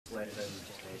let him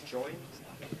join.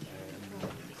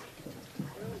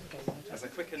 As a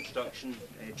quick introduction,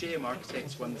 GIA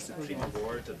Architects won the Supreme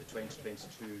Award at the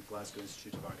 2022 Glasgow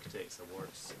Institute of Architects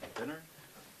Awards dinner,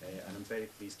 and I'm very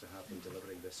pleased to have them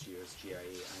delivering this year's GIA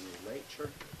Annual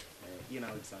Lecture, Ian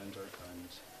Alexander and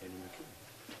Henry McKeown.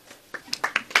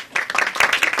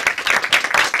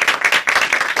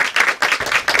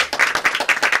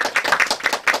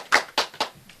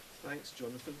 Thanks,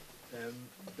 Jonathan.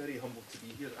 Very humbled to be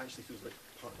here. It actually feels like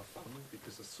part of a family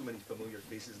because there's so many familiar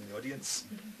faces in the audience.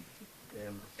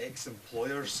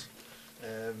 Ex-employers,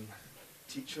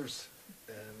 teachers,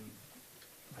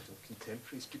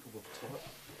 contemporaries, people we've taught.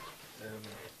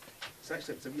 It's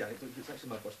actually a wee anecdote. It's actually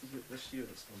my birthday this year.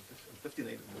 I'm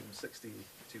 59 at the moment, 60 in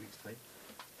 2 weeks' time.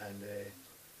 And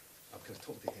I'm kind of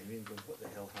talking to Henry and going, what the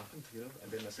hell happened, you know?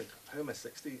 And then I said, how am I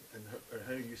 60? Or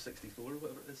how are you 64 or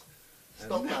whatever it is?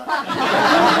 Stop that.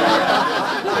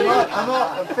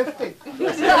 I'm 50.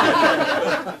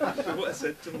 But what I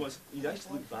said to him was, you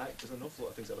actually look back, there's an awful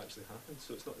lot of things that have actually happened,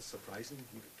 so it's not as surprising.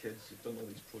 You've got kids, you've done all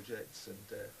these projects, and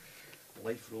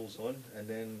life rolls on. And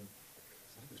then,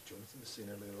 I think it was Jonathan was saying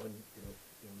earlier on, you know,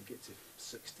 when you get to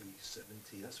 60,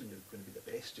 70, that's when you're going to be the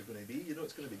best you're going to be. You know,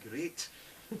 it's going to be great.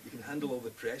 You can handle all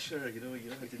the pressure, you know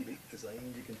how to make design,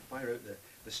 you can fire out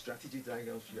the strategy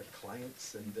diagrams for your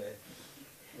clients, and they'll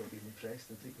be impressed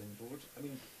and take you on board. I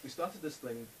mean, we started this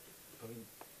thing,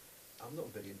 I'm not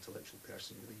a very intellectual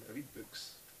person really. I read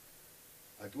books,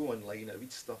 I go online, I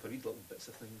read stuff, I read little bits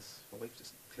of things. My wife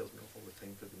just tells me off all the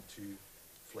time for being too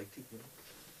flighty, you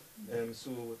know.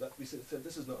 So that we said,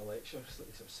 this is not a lecture, it's like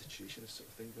a sort of situationist sort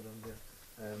of thing going on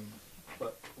there.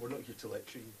 But we're not here to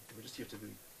lecture you, we're just here to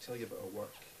really tell you about our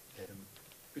work,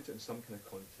 put it in some kind of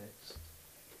context,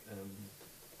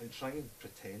 and try and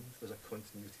pretend there's a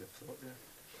continuity of thought there.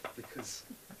 Because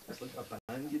it's like a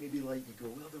band you maybe like, you go,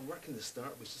 well, their work in the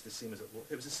start was just the same as it was.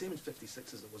 It was the same in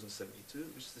 56 as it was in 72.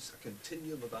 It was just a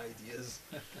continuum of ideas.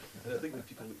 And I think when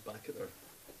people look back at their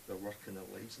work and their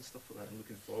lives and stuff like that and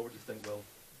looking forward, you think, well,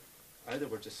 either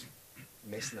we're just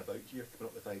messing about here,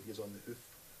 coming up with ideas on the hoof,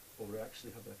 or we're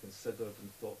actually having a considered and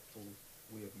thoughtful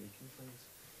way of making things.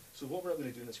 So what we're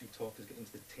going to do in this wee talk is get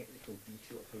into the technical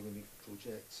detail of how we make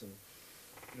projects. And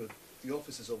you know, the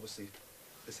office is obviously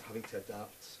having to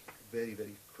adapt very,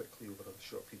 very quickly over a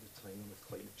short period of time with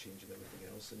climate change and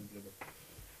everything else. And you know, we're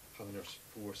having our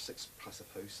 4 or 6 passive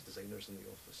house designers in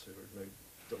the office who are now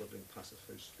delivering passive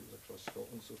house schools across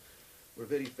Scotland. So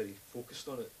we're very, very focused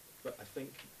on it. But I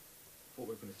think what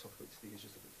we're going to talk about today is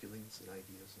just about feelings and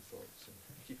ideas and thoughts, and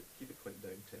keep it quite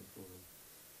down tempo, and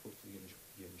hopefully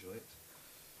you enjoy it.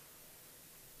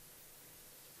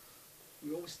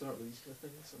 We always start with these kind of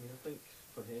things. I mean, I think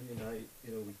for Henry and I,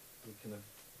 you know, we kind of,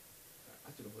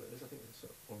 I don't know what it is, I think it's a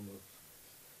sort of form of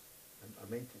a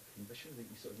mental condition that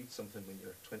you sort of read something when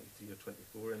you're 23 or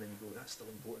 24 and then you go, that's still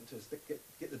important to us,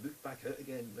 get the book back out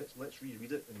again, let's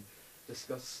reread it and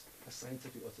discuss a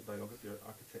scientific autobiography or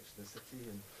architecture in the city,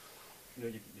 and you know,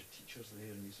 you get your teachers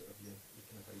there and you sort of, you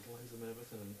kind of idolise them and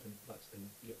everything, and that's, and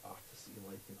your artists that you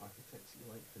like and architects that you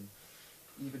like, and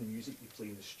even music you play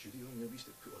in the studio. You know, we used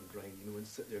to put on Brian, you know, and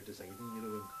sit there designing, you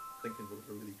know, and thinking we're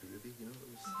really groovy, you know.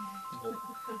 It was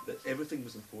that everything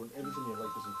was important, everything in your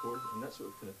life was important, and that's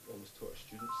what we've kind of always taught our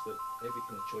students, that every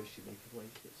kind of choice you make in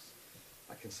life is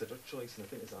a considered choice. And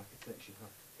I think as architects you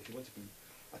have, if you want to be,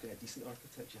 I think, a decent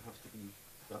architect, you have to be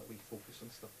that way focused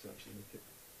on stuff to actually make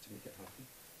it happen.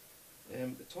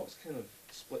 The talk's kind of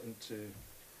split into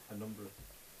a number of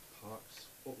parts.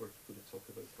 What we're going to talk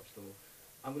about first of all,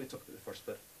 I'm going to talk about the first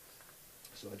bit.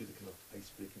 So I do the kind of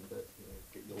ice-breaking bit, you know,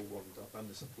 get you all warmed up. I'm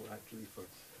the support act really for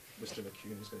Mr.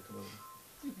 McKeown, who's going to come on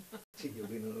and take you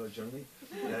away on another journey.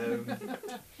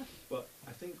 But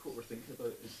I think what we're thinking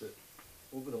about is that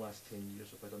over the last 10 years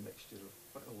we've had a mixture of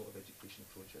quite a lot of education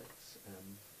projects.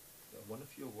 I've won a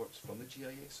few awards from the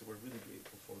GIA, so we're really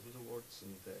grateful for those awards,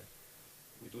 and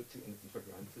we don't take anything for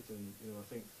granted. And you know, I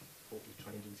think what we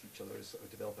try and do with each other is sort of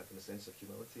develop a kind of sense of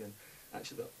humility, and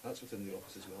actually that's within the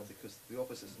office as well, because the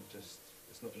office isn't just,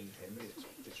 it's not only Henry,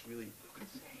 it's really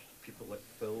people like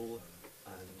Phil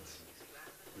and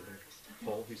you know,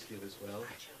 Paul, who's here as well.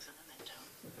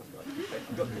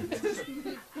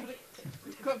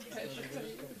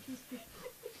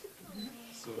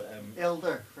 So,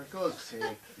 Elder, for God's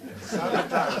sake.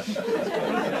 Sabotage. You're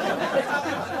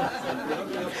not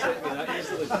going to upset me that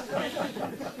easily.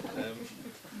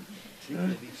 Take the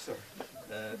leaf, sir.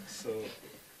 So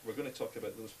we're going to talk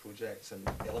about those projects and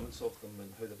elements of them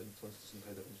and how they've influenced us and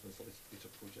how they've influenced other later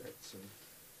projects. And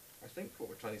I think what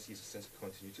we're trying to see is a sense of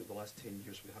continuity. Over the last 10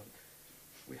 years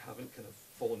we haven't kind of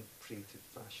fallen prey to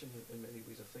fashion in many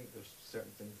ways. I think there's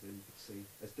certain things that you could say,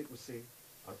 as Dick was say,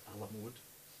 are a la mode.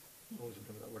 Always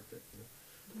remember that word, you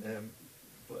know.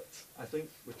 But I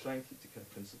think we're trying to keep the kind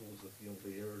of principles of, you know,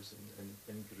 layers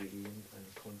and grain and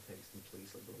context in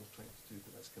place, like we're always trying to do,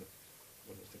 but that's kind of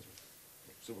one of those things.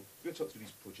 So we're going to talk through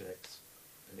these projects,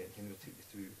 and then Henry will take you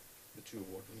through the 2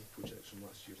 award-winning projects from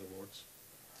last year's awards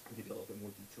and give you a little bit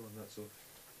more detail on that. So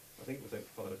I think without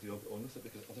further ado, I'll get on with it,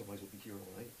 because otherwise we'll be here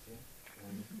all night. Yeah.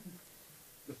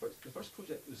 The first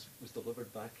project was delivered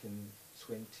back in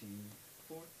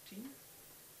 2014,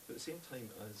 at the same time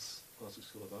as Glasgow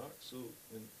School of Art. So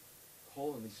when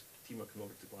Hall and his team were coming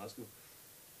over to Glasgow,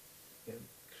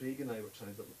 Craig and I were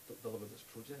trying to deliver this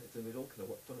project, and we'd all kind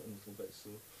of worked on it in little bits.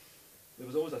 So there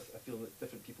was always a feeling that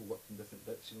different people worked in different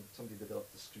bits. You know, somebody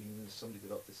developed the screens, somebody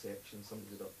developed the sections, somebody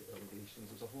developed the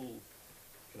elevations. There was a whole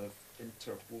kind of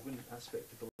interwoven aspect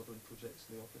to delivering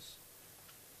projects in the office.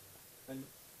 And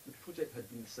the project had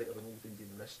been the site of an old Indian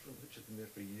restaurant which had been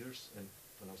there for years, and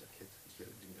when I was a kid, it was a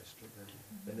Indian restaurant,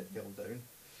 then it fell down.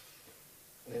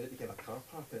 And then it became a car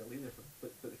park, and it lay there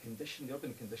but the condition, the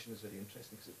urban condition was very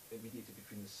interesting, because it mediated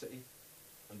between the city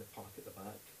and the park at the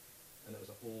back, and it was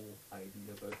a whole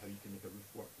idea about how you can make a roof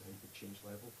work and how you could change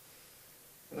level.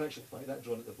 And actually, that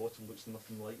drawing at the bottom looks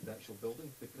nothing like the actual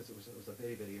building, because it was a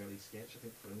very, very early sketch, I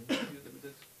think, for an interview that we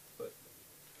did. But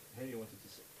Henry wanted to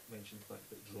mention the fact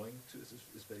that drawing to us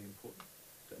is very important,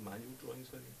 that manual drawing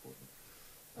is very important.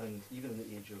 And even in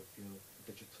the age of, you know,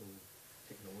 digital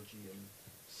technology and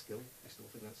skill, I still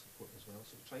think that's important as well.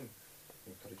 So we try and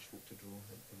encourage folk to draw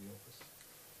in the office.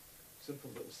 Simple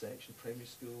little section, primary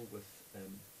school with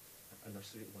a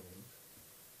nursery at one end.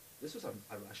 This was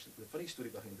the funny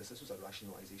story behind this was a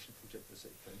rationalisation project for the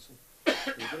City Council.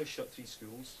 They were going to shut 3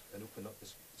 schools and open up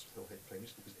this Hillhead Primary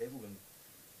School, because everyone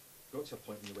got to a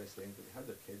point in the West End where they had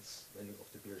their kids, then they went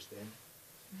off to Bearsden.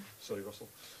 Sorry,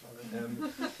 Russell. And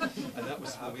that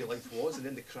was the way life was. And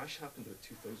then the crash happened in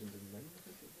 2009,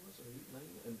 I think it was, or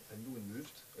 8, 9, and no one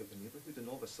moved out of the neighbourhood. And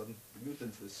all of a sudden, we moved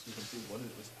into this school in day 1,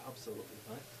 and it was absolutely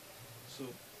packed. So,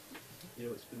 you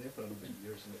know, it's been there for a number of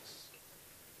years, and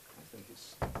I think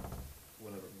it's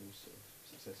one of our most sort of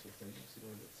successful things. You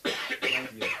know, it's the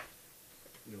idea of,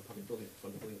 you know, having a building at the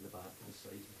front, a building at the back of the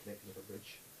site, and connecting with a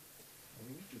bridge. I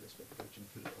mean, we drew this bit of bridge and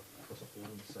put it across a hole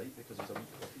in the site, because there's a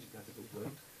wee cottage you had to build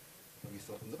round. And we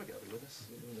thought, we'll never get away with this.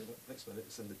 You know, and the next minute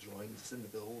it's in the drawings, it's in the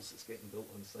bills, it's getting built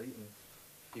on site, and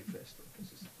hey presto,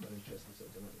 this is quite an interesting sort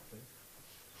of dynamic thing.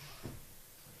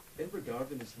 Inver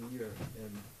Garden is near,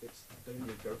 it's down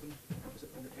near Girvan. Is it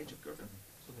on the edge of Girvan?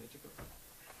 It's on the edge of Girvan.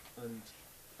 And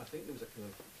I think there was a kind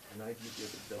of an idea here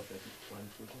of developing a deep plan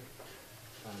project,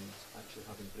 and actually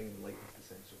bringing light into the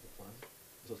centre of the plan.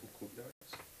 There's little courtyards,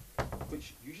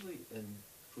 which usually in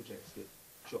projects get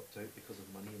chopped out because of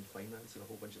money and finance and a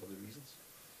whole bunch of other reasons.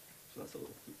 So that's a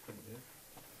little footprint there.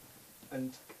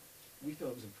 And we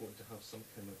felt it was important to have some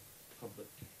kind of public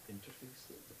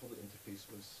interface. The public interface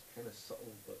was kind of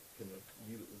subtle, but kind of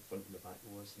knew what the front and the back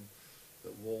was, and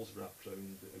that walls wrapped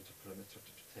around the outer perimeter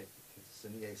to protect the kids. It's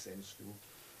in the SM school,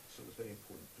 so it was very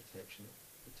important protection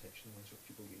lines for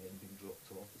people getting in, being dropped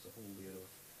off. There's a whole layer of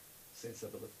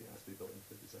sensibility that has to be built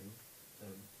into the design.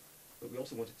 But we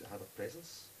also wanted to have a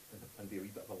presence and be a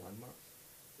wee bit of a landmark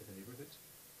in the neighbourhood.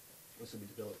 And so we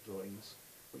developed drawings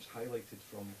which highlighted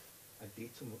from a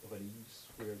datum of an eaves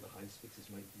where the high spaces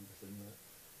might be within that.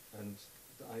 And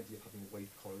the idea of having wide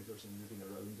corridors and moving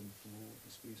around and flow of the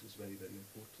space was very, very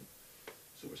important.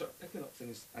 So we're sort of picking up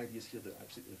ideas here that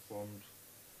absolutely informed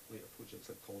later projects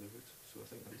like Collywood. So I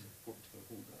think that was important to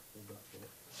hold that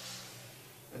thought.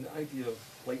 And the idea of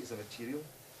light as a material,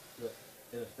 that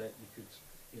in effect you could,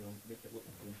 you know, make it look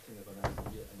painting of an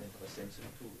idea, and then have a sensory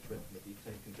tool which went from a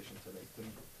daytime condition to a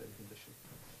nighttime condition.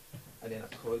 And then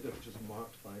a corridor which was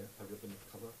marked by a ribbon of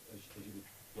colour. As you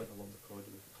went along the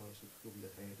corridor, the colours would go over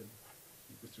your head, and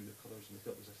you go through the colours, and we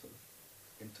felt there was a sort of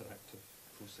interactive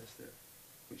process there,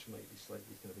 which might be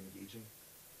slightly kind of engaging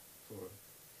for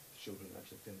children that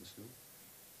actually attend the school.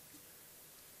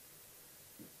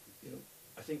 You know,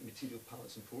 I think material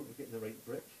palette's important. We're getting the right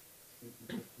brick.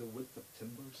 The width of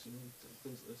timbers, you know,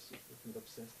 things like this. We're kind of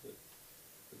obsessed with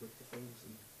the width of things,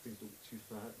 and things don't get too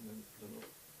fat, and then they're not.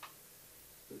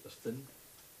 They're thin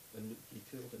and look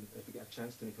detailed. And if we get a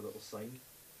chance to make a little sign,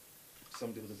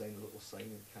 somebody will design a little sign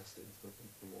and cast it into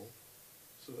the wall.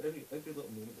 So every little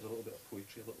moment there's a little bit of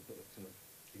poetry, a little bit of kind of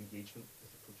engagement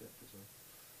with the project as well.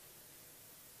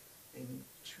 In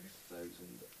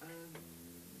 2012,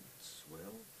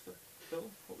 Phil,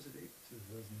 what was the date?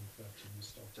 2013 we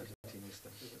started. 2013 we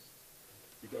started it.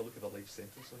 You've got to look at a life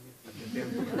sentence on you.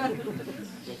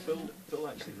 So Phil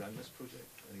actually ran this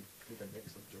project, and he did an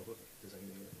excellent job of it,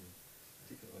 designing it and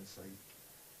taking it on site.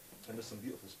 And there's some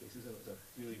beautiful spaces in it. There's a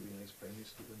really, really nice primary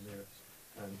school in there,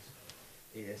 and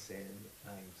ASN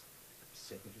and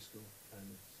secondary school, and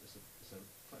it's a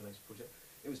quite a nice project.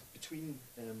 It was between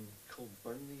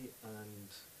Kilbirnie and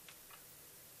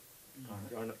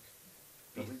Garnock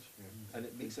Village, and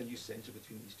it makes a new centre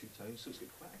between these two towns, so it's got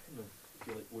quite a kind of, if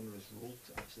you like, onerous role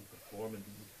to actually perform and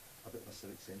be a bit of a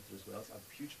civic centre as well. It's a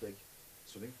huge big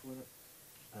swimming pool in it,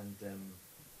 and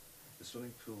the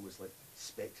swimming pool was like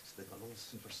spec'd to the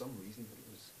girls, and for some reason it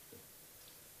was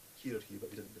here or here, but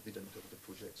they didn't do the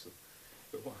project. So,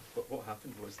 but what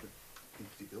happened was that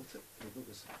they built it. They built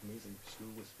this amazing school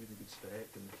with really good spec,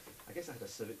 and I guess I had a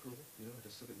civic role. You know, I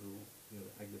had a civic role. You know,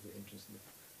 I gave the entrance and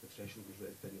the threshold was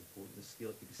very important. The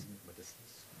scale could be seen from a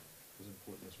distance was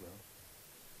important as well.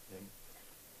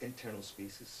 Internal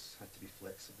spaces had to be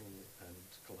flexible and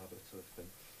collaborative, and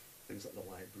things like the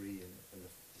library and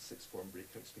the sixth form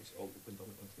breakout space all opened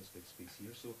onto this big space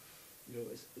here. So, you know,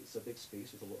 it's a big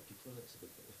space with a lot of people in it. It's a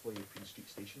bit like the foyer of Queen Street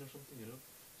Station or something, you know.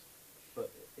 But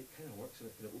it kind of works, and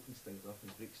it opens things up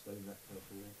and breaks down that kind of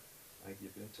whole idea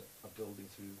of going to a building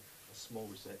through a small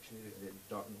reception area and then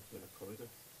darting off down a corridor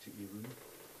to your room.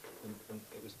 And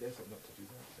it was definitely not to do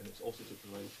that. And it's also to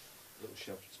provide little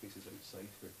sheltered spaces outside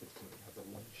where kids can have their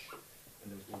lunch, and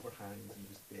there was overhangs and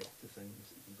there was depth to things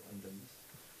that you can go underneath.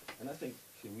 And I think,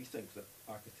 you know, we think that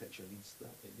architecture needs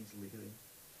that. It needs layering,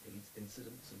 it needs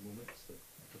incidents and moments that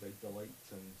provide delight,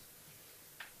 and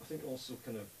I think also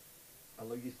kind of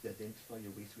allow you to identify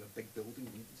your way through a big building.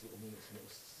 You need these little moments and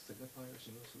little signifiers,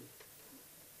 you know, so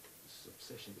this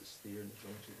obsession with the stair and the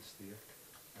geometry of the stair.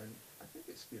 And I think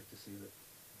it's fair to say that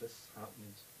this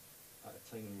happened at a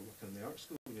time when we're working in the art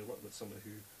school, when you're working with someone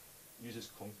who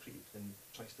uses concrete and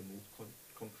tries to mould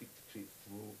concrete to create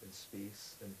flow and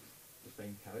space and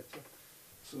define character.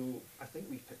 So I think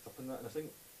we picked up on that, and I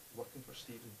think working for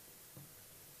Stephen,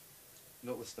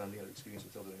 notwithstanding our experience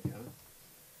with Alexander and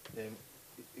Henry,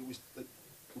 it was like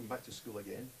going back to school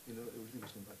again. You know, it really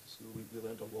was going back to school. We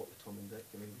learned a lot with Tom and Dick.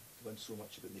 I mean, we learned so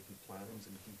much about making plans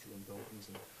and detailing buildings,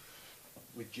 and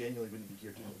we genuinely wouldn't be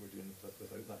here doing what we're doing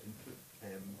without that input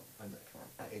and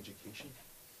that education.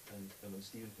 And when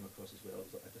Stephen came across as well,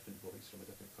 it was like a different voice from a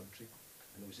different country,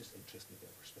 and it was just interesting to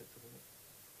get a perspective on it.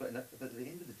 But at the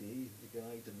end of the day, the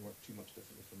guy didn't work too much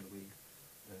differently from the way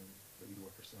that we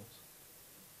work ourselves.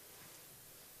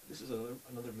 This is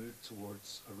another move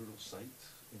towards a rural site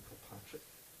in Kilpatrick,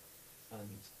 and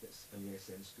it's an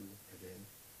ESN school again.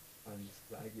 And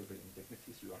the idea of bringing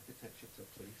dignity through architecture to a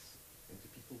place and to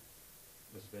people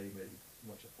was very, very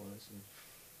much upon us. And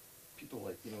people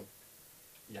like, you know,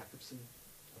 Jakobsen,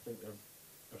 I think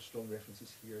are strong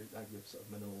references here. The idea of sort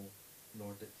of minimal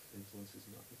Nordic influences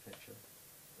in architecture.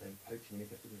 How can you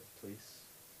make a feeling of place?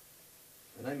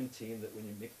 And I maintain that when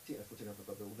you take a photograph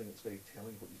of a building, it's very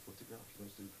telling what you photograph. You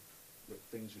know, so that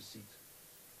things recede.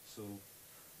 So,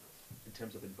 in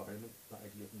terms of environment, that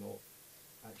idea of not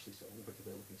actually sort of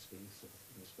overdeveloping space, of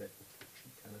being respectful to the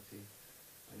tree canopy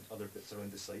and other bits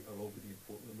around the site are all really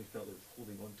important, and we felt that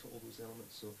holding on to all those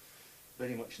elements. So,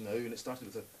 very much now, and it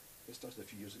started a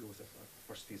few years ago with a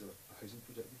first phase of a housing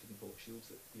project we did in Pollock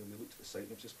Shields. That, you know, we looked at the site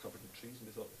and it was just covered in trees,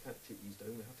 and we thought we can't take these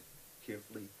down. We have to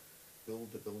carefully build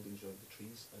the buildings around the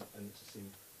trees, and it's the same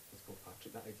with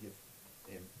Kilpatrick. That idea of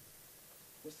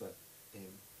what's that?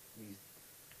 We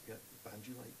get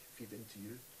banjo like feed into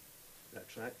you, that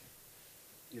track.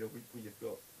 You know, where you've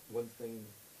got one thing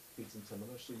feeds into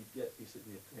another, so you get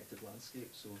basically a connected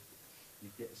landscape. So you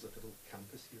get this like a little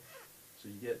campus here. So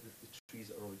you get the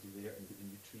trees that are already there, and you get the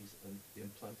new trees and the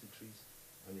implanted trees,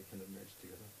 and they kind of merge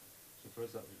together. So for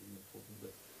us that was really important,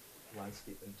 that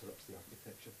landscape interrupts the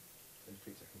architecture and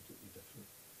creates a completely different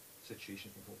situation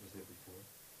from what was there before.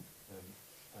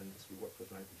 And as we worked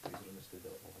with Rankin Fraser on this to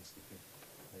develop a landscaping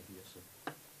idea, so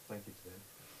thank you to them.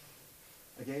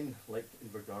 Again, like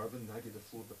in Vergarven, the idea of the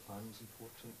flow of the plan was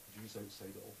important, views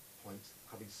outside at all points,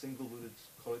 having single-loaded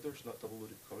corridors, not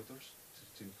double-loaded corridors,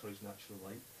 to encourage natural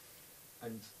light.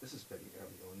 And this is very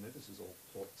early on now. This is all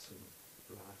pots and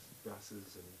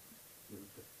grasses, and you know,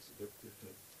 the kind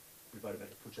of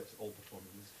environmental projects all perform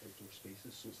in these outdoor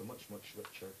spaces. So it's a much, much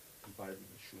richer environment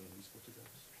than shown in these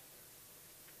photographs.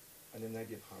 And then the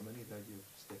idea of harmony, the idea of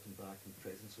stepping back and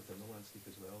presence within the landscape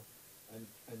as well,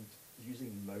 and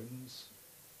using mounds,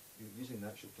 you know, using the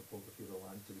actual topography of the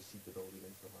land to receive the building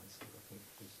into the landscape, I think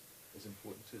is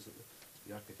important to us. That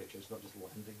the architecture is not just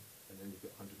landing and then you've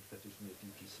got 150 from the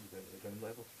DPC down to the ground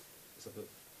level. It's about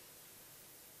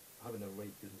having a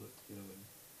right good look, you know, and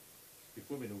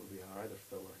before we know where we are, either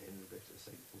Phil or Henry will go to the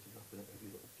site, photographing it,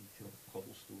 every little detail,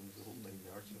 cobblestones, the whole 9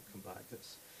 yards, and come back.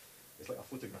 it's like a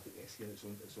photographic essay in its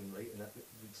own right, and that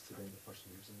leads to then the first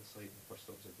moves in the site and the first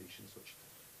observations, which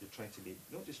you're trying to make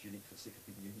not just unique for the sake of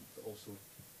being unique, but also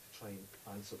to try and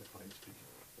answer the client's brief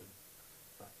and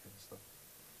that kind of stuff.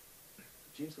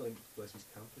 James Gillespie's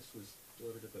campus was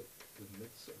delivered about the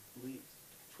late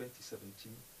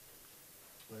 2017,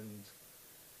 and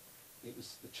it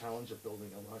was the challenge of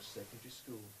building a large secondary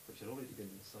school, which had already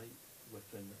been in the site,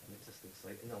 within an existing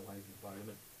site, in a live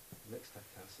environment, next to a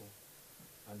castle,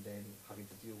 and then having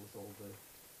to deal with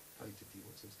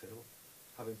sounds terrible,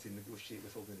 having to negotiate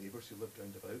with all the neighbours who lived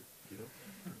round about, you know,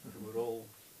 who were all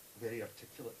very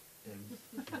articulate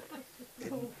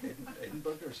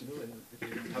Edinburghers, you know, and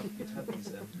you'd have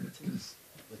these meetings,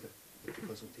 like a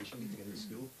consultation meeting in the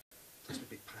school. The place would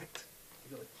be packed.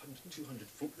 You'd got like 100, 200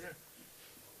 folk there.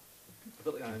 A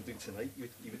bit like I'm doing tonight, you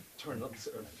would turn up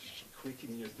sort of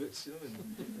quaking in your boots, you know, and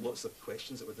lots of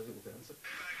questions that were difficult to answer.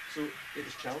 So it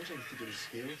was challenging to do the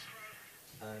scale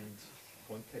and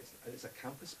context. And it's a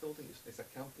campus building, it's a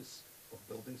campus of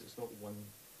buildings, it's not one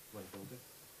building.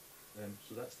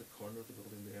 So that's the corner of the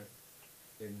building there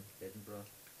in Edinburgh.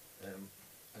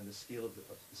 And the scale of the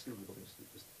building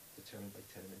was determined by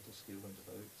tenemental scale round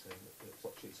about, it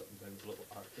fluctuates up and down with a little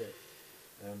art bit.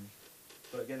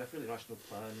 But again, a fairly rational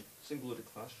plan, single-loaded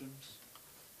classrooms,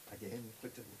 again,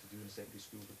 quite difficult to do in a secondary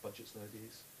school with budgets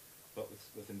nowadays, but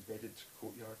with embedded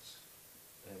courtyards,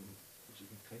 which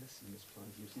you can kind of see in this plan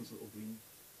here. You see these little green,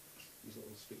 these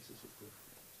little spaces with the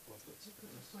buffets. Is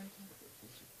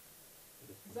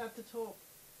that the top?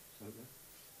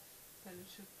 Then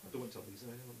it should. I don't want to lose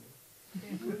anyone there.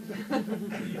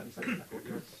 Yeah. These little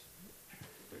courtyards,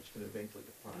 which can ventilate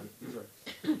the plan. These are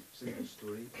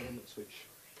single-story elements which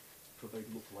provide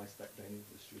localised back dining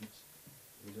for the students.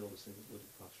 And these are all the single-loaded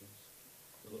classrooms.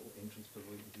 The little entrance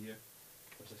pavilion here.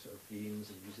 There's a sort of games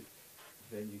and music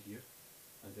venue here.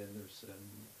 And then there's,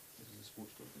 this is the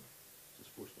sports building. So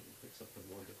the sports building picks up on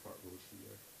Warwick Park Road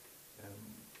here.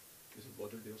 This is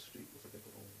Lauderdale Street with a big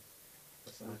long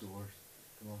facade. No doors.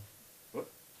 Come on. What?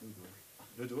 No doors.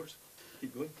 No doors.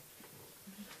 Keep going.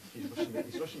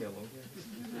 He's rushing me along here.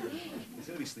 He's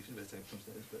going to be sleeping by the time he comes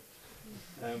down, but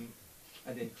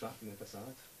and then crafting the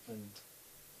facade. And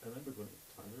I remember going to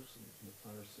the planners, and the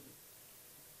planners sort of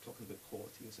talking about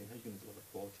quality and saying, how are you going to deliver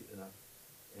quality in a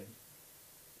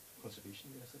conservation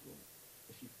area? I said, well,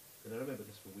 and I remember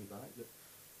this from way back, that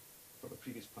from a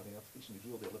previous planning application, we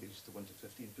drew all the elevators to 1 to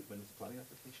 50 and put them into the planning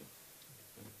application.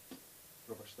 And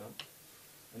rubber stamp.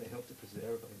 And it helped to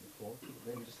preserve, I think, the quality. And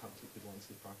then we just happened to be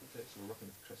landscape architects, so we're working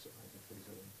with Chris at Hyde and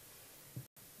Fraser, and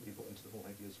we bought into the whole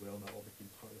idea as well, and that all became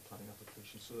part of the planning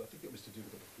application. So I think it was to do with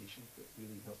the location that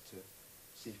really helped to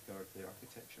safeguard the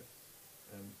architecture.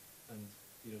 And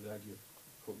you know, the idea of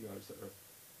courtyards that are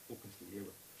open to the air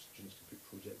where students can put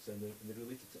projects in, and they're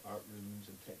related to art rooms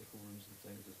and technical rooms and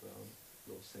things as well,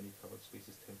 little semi-covered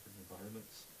spaces, tempered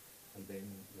environments, and then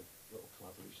the little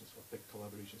collaborations, or big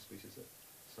collaboration spaces that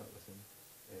sat within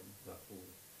that whole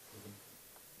building.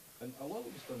 And a lot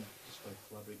of it was done just by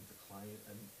collaborating with the client,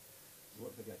 and we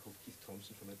worked with a guy called Keith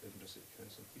Thompson from Edinburgh City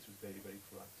Council. Keith was very, very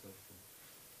proactive, and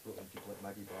brought in people like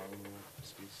Maggie Barlow,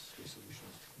 Space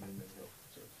Solutions, to come in and help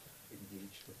sort of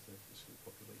engage with the school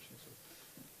population. So,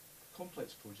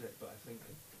 complex project, but I think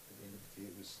at the end of the day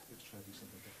it was trying to do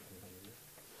something different than I did.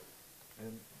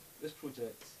 This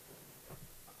project,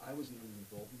 I wasn't really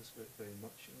involved in this very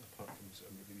much, you know, apart from sort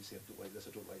of maybe say I don't like this,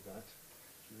 I don't like that.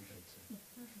 It's really down to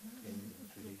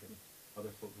Craig and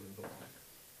other folk were involved.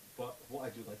 But what I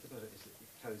do like about it is that it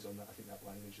carries on that, I think, that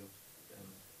language of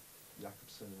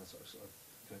Jacobson and a sort of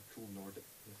kind of cool Nordic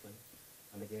thing.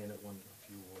 And again, it won a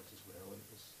few awards as well. And it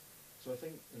was, so I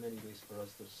think in many ways for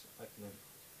us, there's a kind of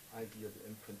idea, the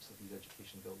imprints of these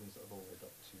education buildings that have all led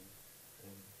up to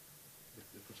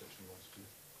the projects from last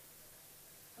year.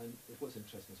 And what's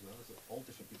interesting as well is that all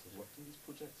different people have worked in these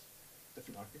projects,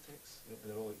 different architects, and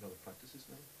they're all in other practices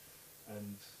now.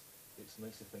 And it's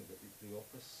nice to think that the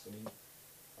office, I mean,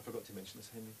 I forgot to mention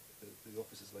this, Henry, the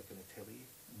office is like an atelier,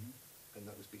 and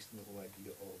that was based on the whole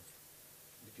idea of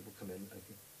the people come in and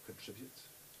can contribute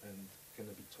and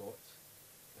kind of be taught,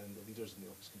 and the leaders in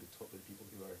the office can be taught by the people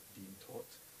who are being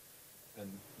taught. And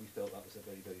we felt that was a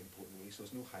very, very important way. So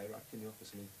there's no hierarchy in the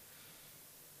office. I mean,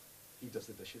 he does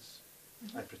the dishes.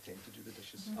 I pretend to do the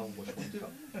dishes. I'll wash one cup.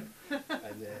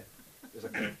 And there's a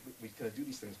kind of, we kind of do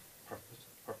these things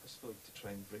purposefully to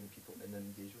try and bring people in and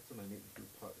engage with them and make them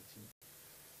feel part of the team.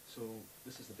 So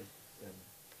this is the big,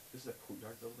 this is a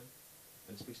courtyard building,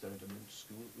 and it's based around an old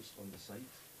school that was on the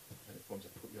site, and it forms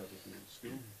a courtyard of the old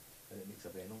school, and it makes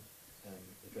a vennel.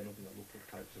 The vennel being a local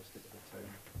characteristic of the town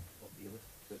of Ailith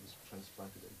that was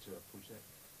transplanted into our project.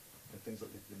 And things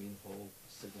like the main hall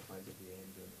signified at the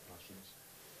end and the classrooms.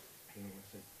 You know, I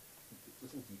think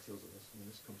little details of this. I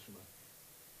mean, this comes from a.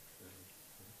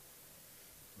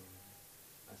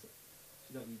 I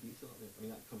see that wee detail. I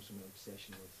mean, that comes from an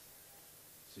obsession with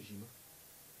Sujima,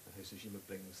 and how Sujima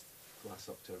brings glass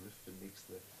up to a roof and makes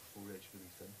the floor edge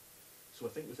really thin. So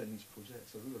I think within these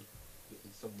projects, although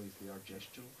in some ways they are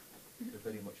gestural, they're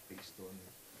very much based on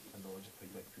a knowledge of how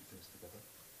you might put things together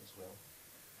as well.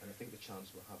 And I think the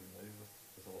challenge we're having now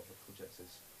with a lot of our projects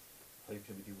is how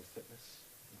can we deal with fitness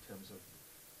in terms of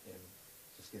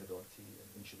sustainability and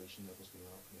insulation levels going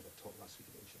up. We had a talk last week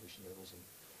about insulation levels, and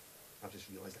I've just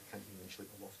realised I can't even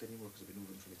insulate the loft anymore because there'll be no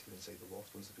room for me to go inside the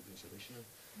loft once I put the insulation in.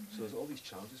 So there's all these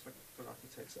challenges for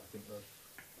architects that I think are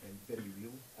very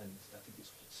real, and I think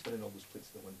it's spinning all those plates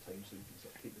at one time so you can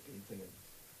sort of take the main thing and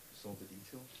solve the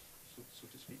detail, so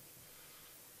to speak.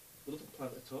 The little plan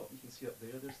at the top, you can see up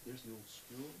there, there's the old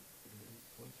school,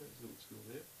 there's the old school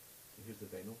there, and here's the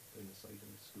Venel down the side, and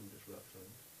the school just wrapped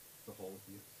around the hall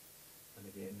here. And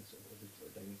again, sort of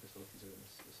the dining facilities are in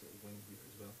this little wing here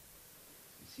as well.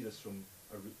 You see this from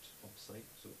a route off site,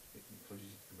 so it encourages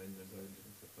you to come in and round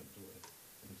into the front door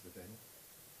and into the Venel.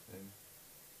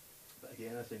 But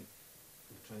again, I think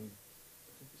we're trying,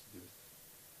 I think it's to do with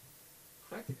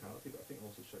practicality, but I think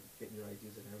also trying getting your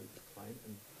ideas in early with the client,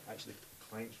 and actually the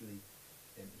client's really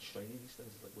enshrining these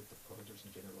things like width of corridors and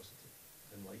generosity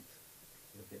and light,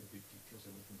 getting good details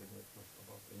and we can bring light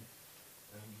above in.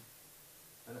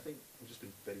 And I think we've just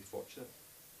been very fortunate,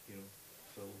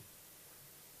 Phil,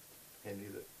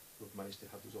 Henry, that we've managed to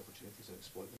have those opportunities and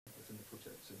exploit them within the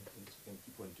projects and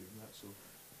keep on doing that. So,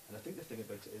 and I think the thing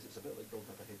about it is it's a bit like building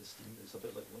up a head of steam. It's a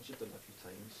bit like once you've done it a few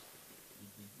times,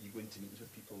 you go into meetings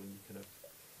with people and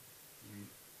you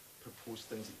propose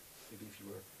things that maybe if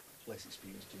you were less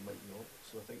experienced you might not.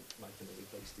 So I think my kind of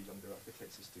advice to younger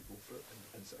architects is to go for it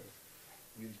and sort of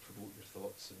really promote your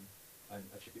thoughts and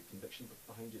if you've got conviction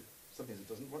behind you. Sometimes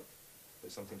it doesn't work,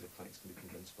 but sometimes the clients can be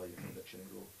convinced by your conviction and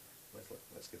go,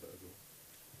 let's give it a go.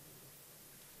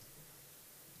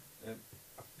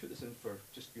 I've put this in for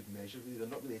just good measure really.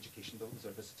 They're not really education buildings,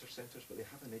 they're visitor centres, but they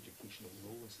have an educational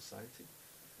role in society,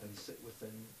 and they sit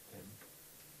within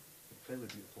incredibly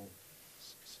beautiful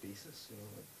spaces,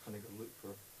 like Cunningham Loop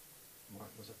where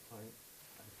Martin was a client,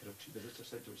 and Karachi, the visitor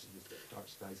centre, which is the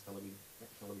Dark Skies Halloween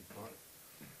Park.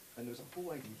 And there was a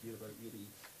whole idea here about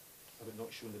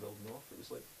not showing the building off. It was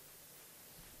like,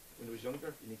 when I was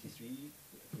younger, in '83,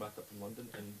 I came back up from London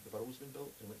and the borough's been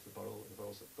built, and went to the borough, and the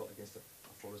borough's built against a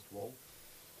forest wall.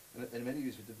 And in many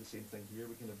ways we did the same thing here.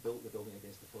 We kind of built the building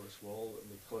against the forest wall, and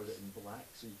we coloured it in black,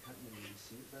 so you can't really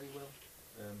see it very well.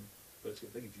 But it's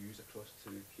got big views across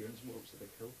to Cairnsmore, which is a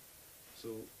big hill.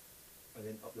 So, and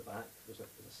then up the back, there's a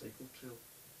cycle trail,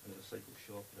 and there's a cycle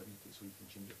shop, and a wee place where you can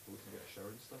change your clothes and get a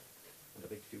shower and stuff, and a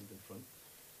big field in front.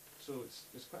 So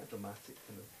it's quite a dramatic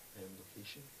kind of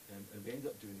location, and we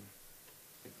ended up doing,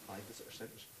 I think, 5 visitor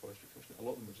centres for forestry commission. A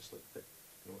lot of them were just like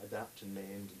adapt and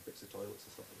mend and fix the toilets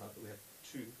and stuff like that. But we had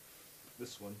 2,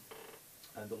 this one,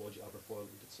 and the lodge at Aberfoyle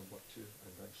we did some work to,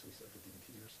 and actually sort of did the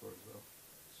interiors for as well.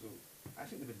 So I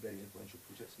think they've been very influential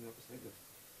projects in the office. I think they've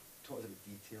taught us about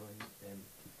detailing,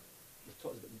 they've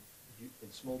taught us about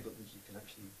in small buildings you can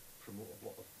actually promote a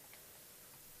lot of.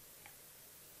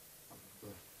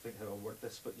 Think how I'll word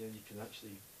this, but you can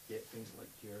actually get things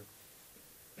like your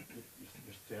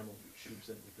thermal tubes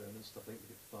into the ground and stuff. I think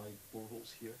we get 5 boreholes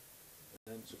here,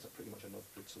 so it's pretty much an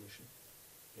off-grid solution.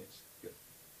 It's got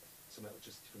some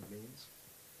electricity from the mains,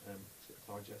 it's got a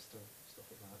Clargester, stuff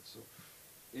like that. So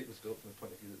it was built from the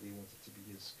point of view that they wanted to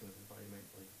be as kind of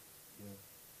environmentally,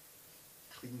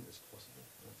 clean as possible.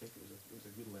 And I think it was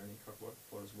a good learning curve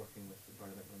for us working with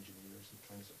environmental engineers and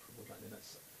trying to sort of promote that. And then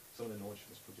that's some of the knowledge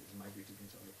from this project is migrated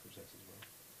into other projects as well.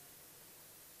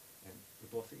 The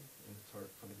bothy and the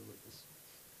turret Cunningham Loop is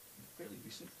fairly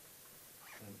recent,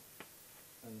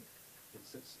 and it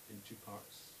sits in 2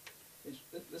 parts.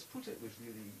 This project was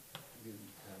really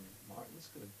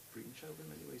Martin's kind of brainchild in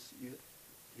many ways. He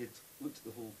had looked at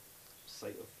the whole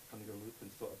site of Cunningham Loop and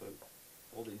thought about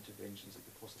all the interventions that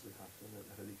could possibly happen and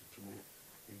how they could promote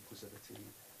inclusivity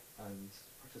and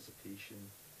participation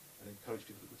and encourage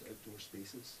people to go to outdoor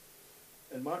spaces.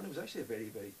 And Martin was actually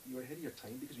you were ahead of your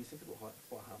time, because when you think about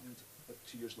what happened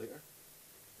 2 years later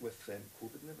with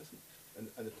COVID and everything,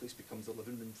 and the place becomes the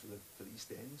living room for the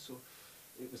East End. So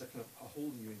it was a kind of a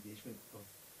whole new engagement of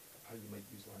how you might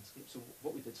use landscape. So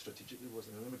what we did strategically was,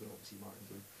 and I remember going up to see Martin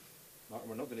going, Martin,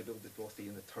 we're not going to build the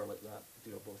bothy and the tur like that,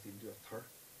 do a bothy and do a tur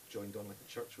joined on like a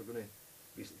church. We're going to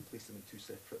basically place them in 2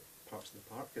 separate parts of the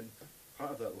park. And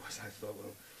part of that was, I thought,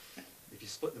 well, if if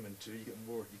you split them in two, you get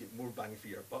more bang for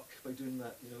your buck by doing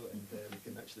that, you know, and we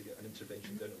can actually get an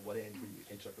intervention down at one end where you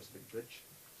enter across a big bridge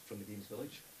from the games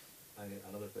village, and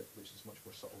another bit which is much more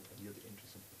subtle and near the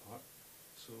entrance into the park.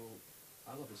 So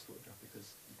I love this photograph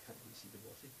because you can't really see the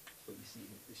body, but you see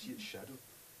its shadow.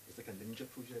 It's like a ninja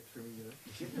project for me, you know.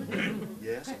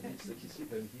 Yes, it's like you see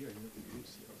it down here, you know, you don't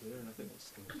see it up there, and I think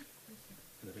that's kind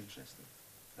of interesting.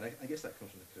 And I guess that comes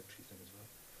from the crib tree thing as well.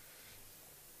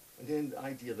 And then the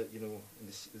idea that, you know,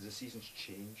 as the seasons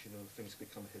change, you know, things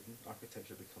become hidden,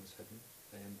 architecture becomes hidden,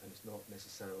 and it's not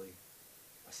necessarily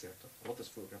assertive. I love this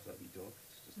photograph of that wee dog.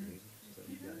 It's just amazing. It's just a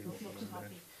wee guy walking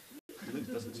around there. He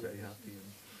does look very happy, and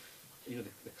you know,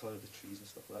 the colour of the trees and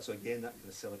stuff like that. So again, that kind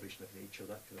of celebration of nature,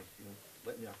 that kind of, you know,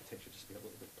 letting the architecture just be a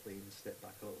little bit plain, step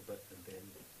back a little bit, and then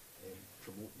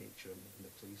promote nature in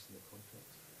the place and the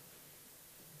context.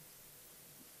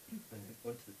 And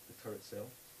onto the turret itself.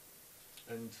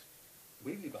 And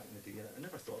way back in the day, and I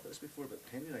never thought of this before, but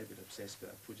Henry and I have been obsessed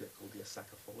with a project called the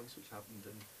Osaka Follies, which happened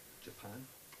in Japan.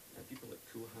 And people like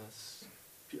Koolhaas,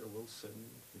 Peter Wilson,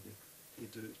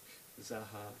 Hayduk,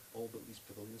 Zaha, all built these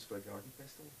pavilions for a garden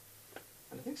festival.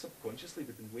 And I think subconsciously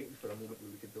we've been waiting for a moment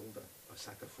where we could build a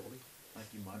Osaka Folly.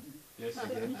 Thank you, Martin. Yes,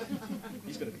 again.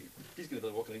 He's going to be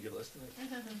walking out your list tonight.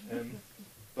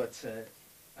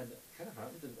 And it kind of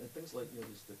happened, and things like, you know,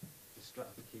 there's the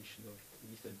stratification of the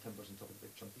Ethan timbers on top of the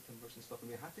big chunky timbers and stuff. And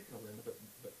we had to kind of learn a bit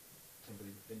timber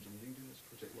engineering doing this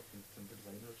project, working with timber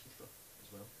designers and stuff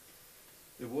as well.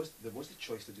 There was the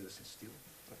choice to do this in steel,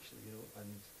 actually, you know,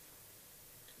 and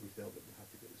we felt that we had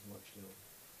to get as much, you know,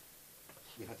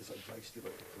 we had to sort of drive steel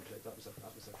out the project. That was a kind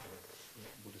of, you know,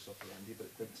 modus operandi,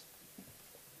 but it did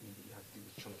mean that you had to deal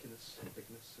with chunkiness and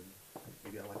bigness and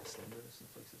maybe a lack of slenderness in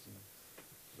places. And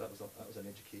so that was an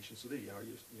education. So there you are.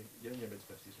 You're in your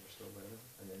mid-50s and you're still learning,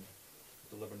 and then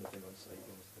delivering the thing on site. You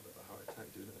almost have a bit of a heart attack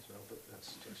doing it as well. But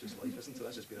that's just life, isn't it?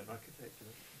 That's just being an architect, you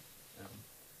know.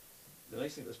 The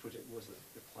nice thing about this project was that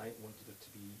the client wanted it to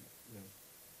be, you know,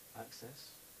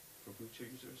 access for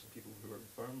wheelchair users and people who are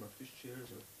infirm or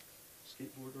pushchairs or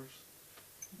skateboarders.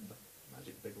 The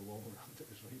magic big long round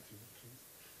that was right through the trees.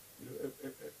 You know,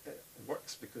 it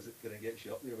works because it kind of gets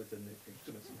you up there within the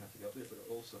increments you have to get up there, but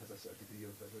it also has a certain degree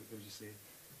of, as you say,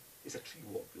 it's a tree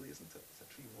walk really, isn't it? It's a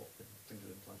tree walk and things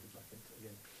are implanted back into it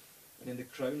again. And then the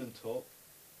crown on top,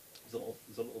 there's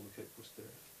a little lookout post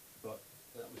there, but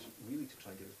that was really to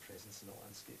try and give it presence in the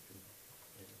landscape, and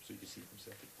so you can see it from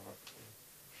Celtic Park.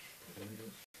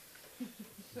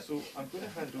 So I'm going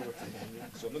to hand over to Henry,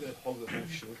 so I'm not going to hog the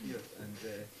whole show here, and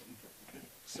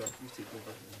sir, you take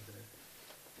over and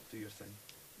do your thing.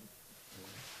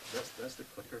 That's the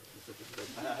clicker.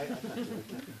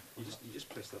 You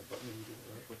just press that button and you do it,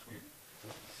 right? Which one?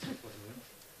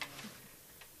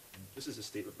 This is the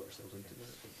state we've got ourselves into now.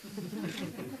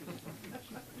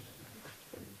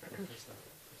 Press that.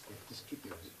 Just keep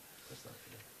yours. Press that.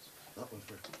 That one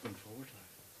for going forward.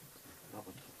 That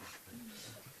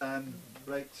one.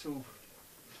 Right, so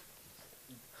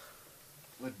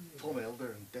when Tom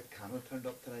Elder and Dick Cannon turned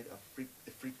up tonight,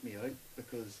 it freaked me out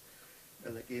because,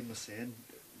 like Ian was saying,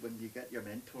 when you get your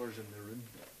mentors in the room,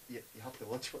 you have to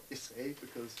watch what you say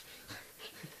because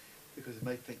they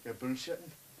might think you're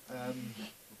bullshitting.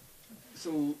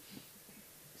 So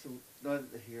now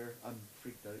that they're here, I'm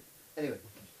freaked out. Anyway,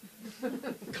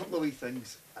 a couple of wee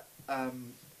things.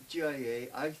 GIA,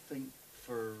 I think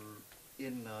for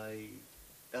Ian and I,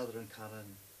 Elder and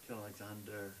Cannon,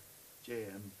 Alexander,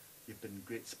 JM, you've been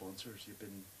great sponsors. You've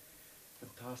been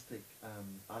fantastic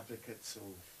advocates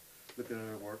of looking at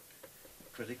our work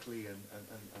critically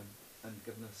and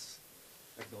giving us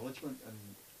acknowledgement,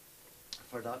 and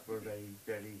for that we're very,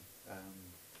 very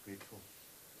grateful.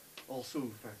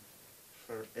 Also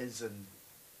for Iz and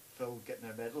Phil getting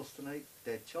their medals tonight,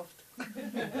 dead chuffed.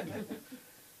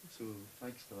 So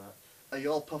thanks for that. Are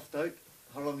you all puffed out?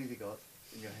 How long have you got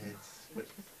in your heads? About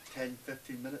 10,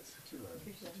 15 minutes? 2 hours.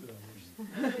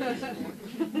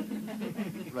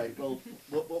 Right, well,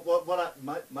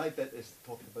 my bit is to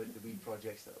talk about the wee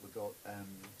projects that we got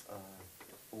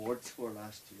awards for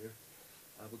last year.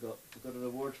 We got an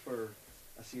award for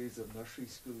a series of nursery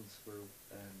schools for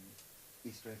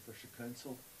East Renfrewshire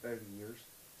Council, early years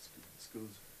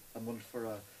schools, and one for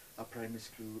a primary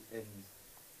school in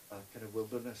a kind of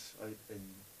wilderness out in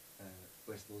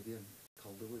West Lothian,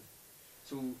 Calderwood.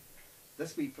 So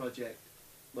this wee project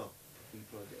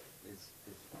is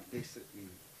basically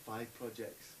 5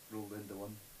 projects rolled into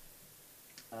one.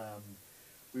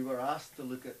 We were asked to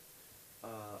look at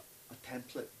a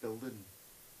template building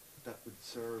that would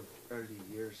serve early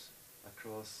years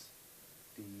across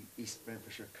the East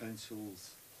Renfrewshire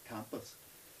Council's campus.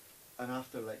 And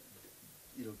after like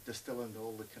you know, distilling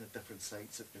all the kind of different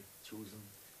sites that they've chosen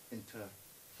into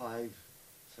 5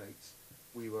 sites,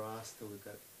 we were asked to look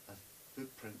at a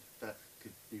footprint that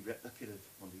could be replicated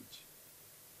on each.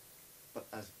 But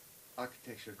as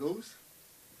architecture goes,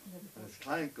 and as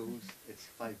client goes, it's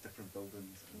 5 different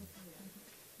buildings.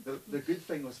 And the good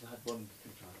thing was we had one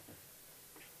contractor.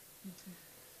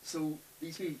 So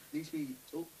these be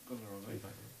oh, going the wrong way.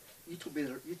 You told me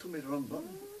the wrong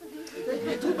button.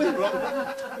 You told me the wrong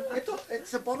button.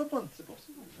 It's the bottom one. It's the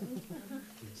bottom one.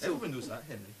 So, everyone knows that,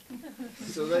 Henry.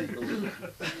 so there you go.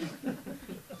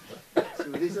 So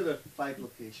these are the 5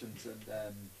 locations,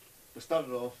 and we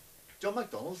started off. John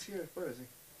McDonald's here. Where is he?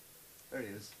 There he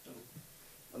is.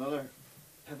 Another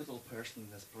pivotal person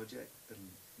in this project,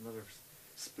 and another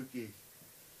spooky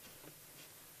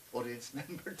audience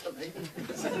member tonight.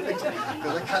 Because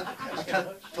I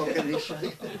can't talk any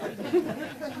shite.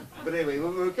 But anyway, we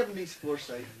were given these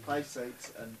 5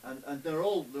 sites, and they're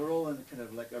all in kind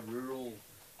of like a rural,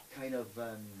 kind of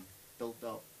built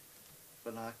up,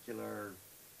 vernacular,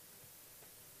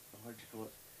 how do you call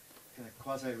it, kind of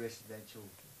quasi-residential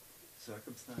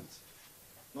circumstance.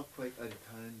 Not quite out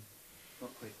of town,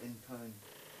 not quite in town,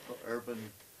 not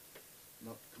urban,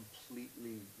 not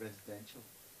completely residential.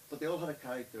 But they all had a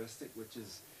characteristic, which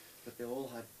is that they all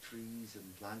had trees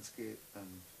and landscape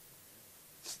and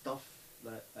stuff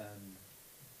that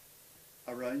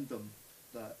around them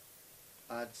that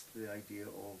adds to the idea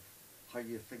of how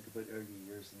you think about early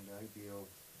years and the idea of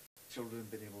children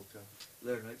being able to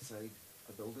learn outside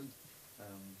a building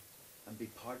and be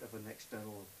part of an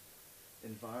external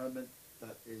environment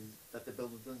that the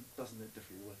building doesn't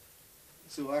interfere with.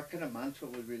 So our kind of mantra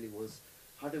really was,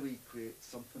 how do we create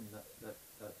something that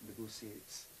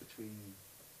negotiates between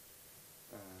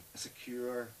a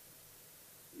secure,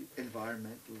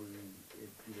 environmentally,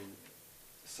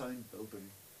 sound building,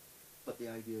 but the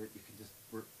idea that you can just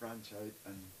branch out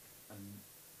and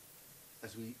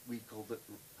as we called it,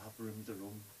 have room to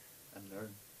roam and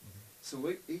learn.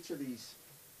 So each of these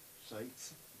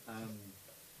sites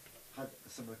had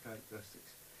similar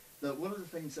characteristics. Now, one of the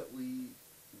things that we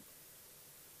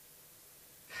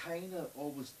kind of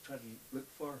always try to look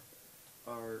for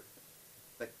are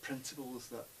like principles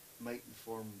that might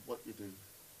inform what you do,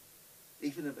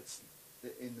 even if it's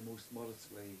in the most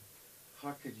modest way.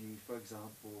 How could you, for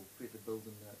example, create a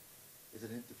building that is an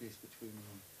interface between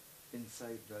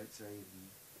inside and outside,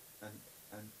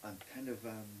 and kind of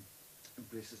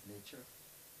embraces nature?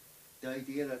 The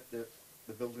idea that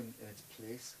the building in its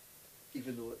place,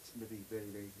 even though it's maybe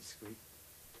very, very discreet,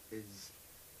 is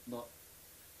not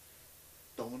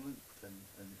dominant and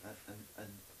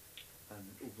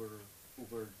over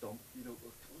you know,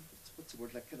 what's the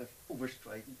word, like kind of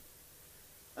overstriding.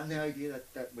 And the idea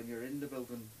that when you're in the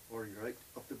building or you're out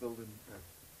of the building,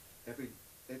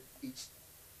 in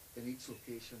each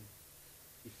location,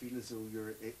 you feel as though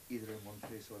you're either in one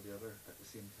place or the other at the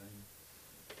same time.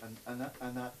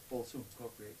 And that also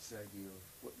incorporates the idea of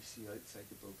what you see outside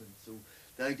the building. So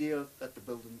the idea that the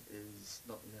building is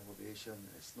not an elevation,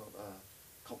 it's not a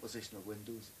composition of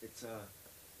windows, it's a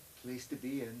place to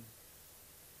be in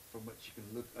from which you can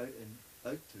look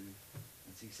out to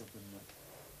and see something that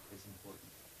is important.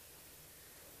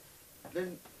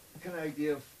 Then the kind of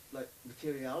idea of like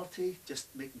materiality,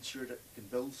 just making sure that you can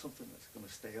build something that's going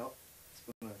to stay up, it's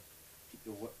going to keep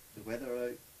the weather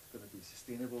out, it's going to be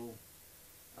sustainable,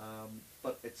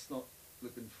 but it's not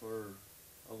looking for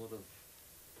a lot of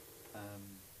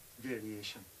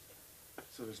variation.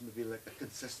 So there's maybe like a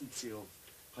consistency of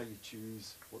how you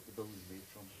choose what the building is made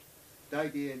from. The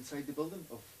idea inside the building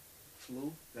of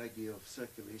flow, the idea of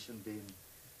circulation being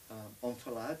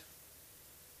enfilade,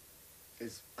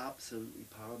 is absolutely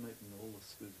paramount in all the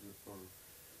schools or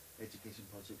education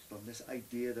projects done. This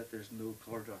idea that there's no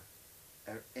corridor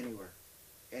anywhere,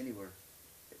 any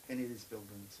of these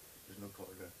buildings, there's no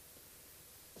corridor.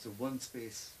 So one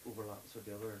space overlaps with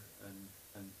the other,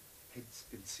 and kids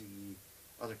can see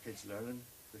other kids learning,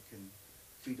 they can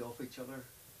feed off each other,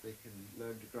 they can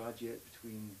learn to graduate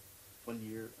between one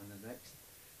year and the next.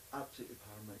 Absolutely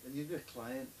paramount. And you need a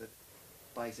client that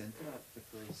buys into that,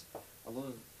 because a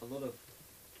lot of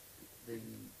the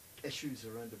issues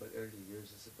around about early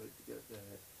years is about to get the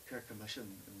Care Commission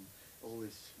and all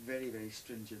these very, very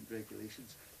stringent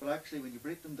regulations. But actually when you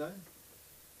break them down,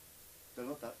 they're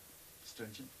not that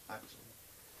stringent actually.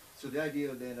 So the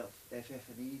idea then of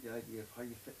FF&E, the idea of how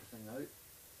you fit the thing out,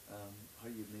 how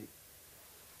you make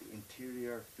the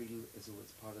interior feel as though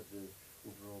it's part of the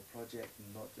overall project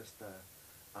and not just a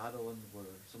add-on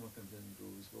where someone comes in and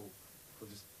goes, well, we'll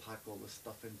just pack all this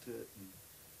stuff into it and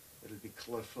it'll be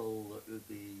colourful, it'll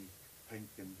be pink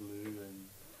and blue, and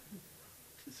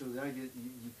so the idea that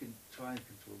you can try and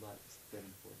control that is very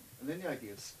important. And then the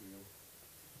idea of scale.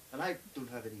 And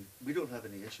we don't have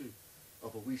any issue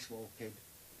of a wee small kid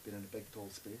being in a big tall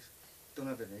space. Don't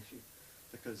have an issue,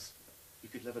 because you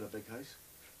could live in a big house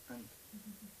and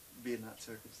be in that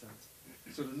circumstance.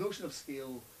 So the notion of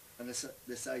scale and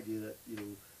this idea that, you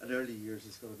know, at early years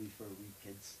it's got to be for wee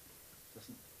kids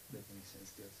doesn't make any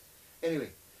sense to us.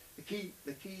 Anyway,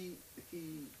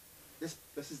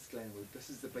 this is Glenwood. This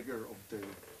is the bigger of the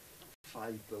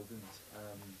 5 buildings.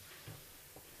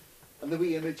 And the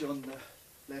wee image on the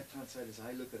left-hand side, as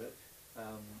I look at it,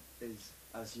 is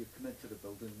as you come into the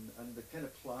building, and the kind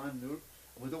of plan.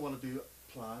 We don't want to do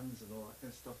plans and all that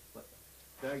kind of stuff, but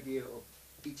the idea of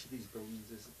each of these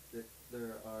buildings is that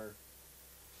there are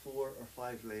 4 or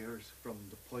 5 layers from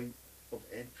the point of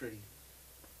entry,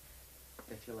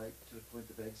 if you like, to the point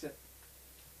of exit,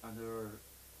 and there are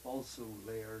also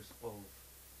layers of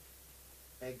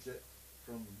exit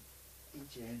from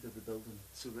each end of the building,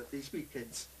 so that these wee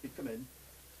kids who come in,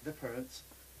 the parents,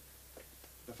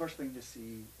 the first thing to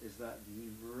see is that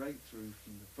view right through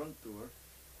from the front door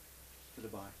to the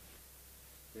back.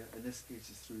 Yeah, in this case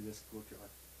it's through this courtyard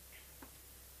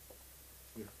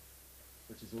here,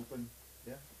 which is open,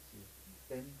 yeah,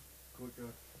 so in,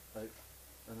 courtyard, out,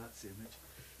 and that's the image.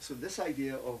 So this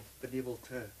idea of being able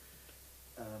to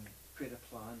create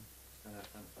a plan and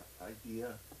an idea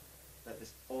that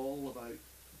is all about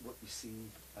what you see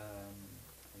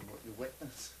and what you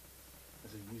witness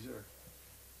as a user,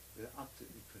 they're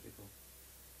absolutely critical.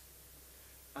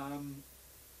 I'm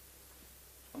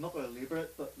not going to labour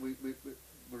it, but we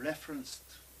referenced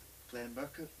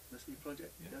Glenmarket, this wee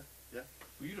project. Yeah.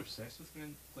 Well, you're obsessed with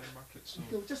Glenmarket, so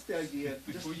No, just the idea.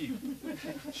 before you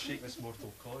shake this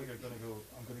mortal coil, you're going to go,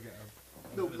 I'm going to get a...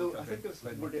 No, I think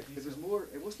it was more,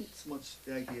 it wasn't so much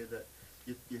the idea that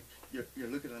you're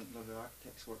looking at another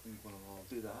architect's work and going, oh, I'll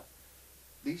do that.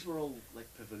 These were all like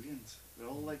pavilions. They're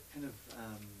all like kind of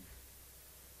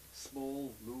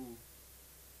small,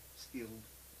 low-scaled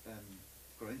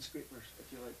ground scrapers,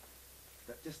 if you like,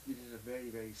 that just needed a very,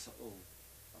 very subtle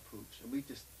approach. And we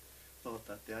just thought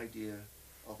that the idea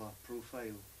of a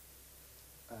profile,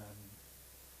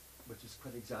 which is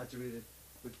quite exaggerated,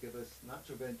 would give us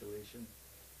natural ventilation,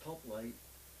 top light,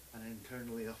 and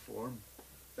internally a form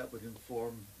that would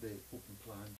inform the open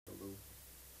plan below.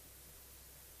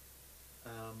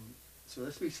 So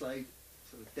this wee slide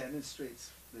sort of demonstrates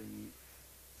the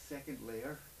second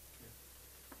layer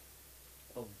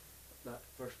of that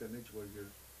first image, where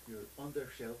you're under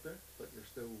shelter, but you're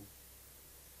still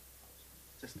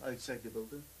just outside the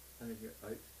building, and then you're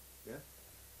out, yeah?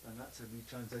 And that's a wee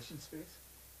transition space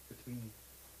between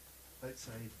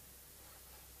inside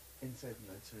and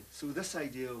outside. So this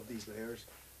idea of these layers,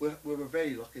 we were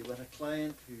very lucky. We had a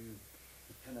client who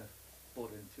kind of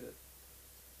bought into it.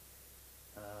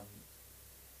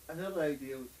 Another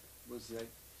idea was the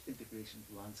integration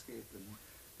of landscape and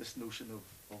this notion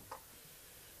of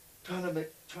trying to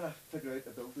figure out a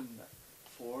building that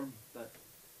form that,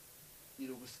 you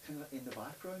know, was kind of in the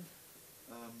background,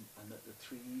 and that the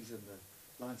trees and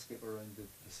the landscape around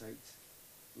the sites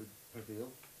would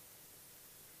prevail.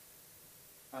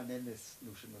 And then this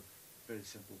notion of very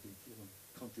simple detail and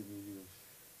continuity of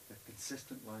the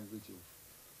consistent language of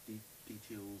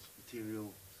details,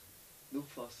 materials, no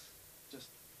fuss, just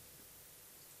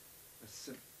a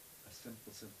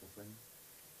simple thing.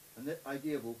 And the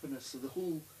idea of openness, so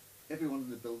every one of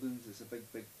the buildings is a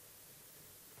big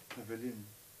pavilion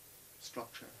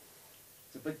structure.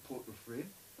 It's a big portrait frame,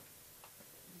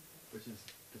 which is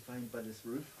defined by this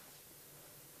roof,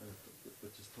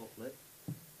 which is top lit.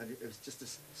 And it was just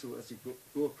so as you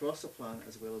go across the plan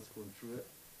as well as going through it,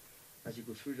 as you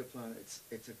go through the plan,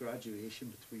 it's a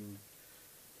graduation between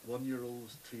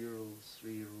 1-year-olds, 2-year-olds,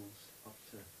 3-year-olds, up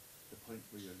to the point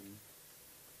where you leave.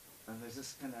 And there's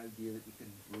this kind of idea that you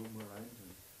can roam around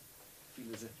and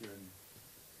feel as if you're in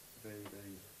a very,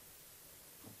 very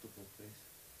comfortable place.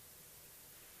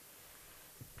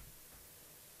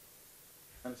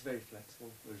 And it's very flexible.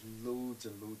 There's loads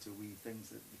and loads of wee things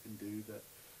that you can do that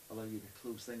allow you to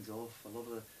close things off. I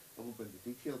won't go into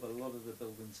detail, but a lot of the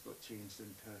buildings got changed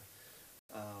into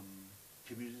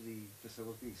community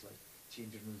facilities, like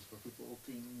changing rooms for football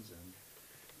teams, and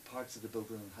parts of the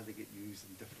building had to get used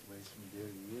in different ways from the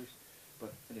early years.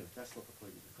 But anyway, that's not the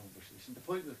point of the conversation. The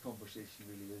point of the conversation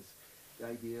really is the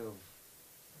idea of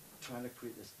trying to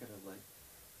create this kind of like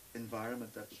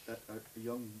environment that a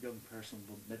young person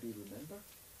will maybe remember,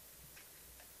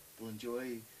 will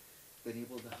enjoy being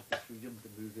able to have the freedom to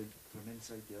move in from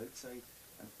inside to outside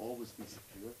and always be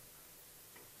secure.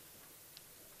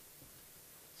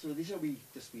 So these are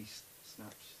just wee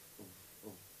snaps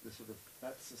of the sort of,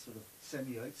 that's the sort of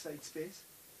semi-outside space.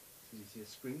 So you see a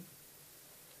screen,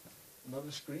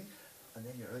 another screen, and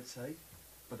then you're outside,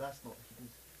 but that's not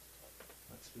heated,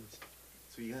 that space.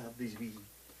 So you have these wee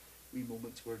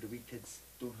moments where the wee kids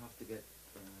don't have to get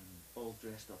all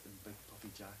dressed up in big puffy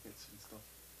jackets and stuff,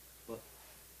 but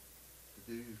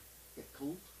they do get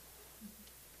cold,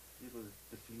 able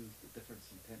to feel the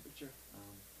difference in temperature,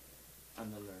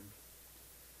 and they learn.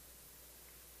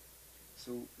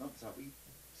 So that was that wee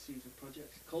series of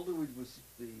projects. Calderwood was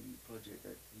the project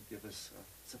that he gave us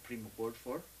a Supreme Award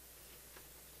for.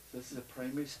 So this is a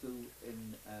primary school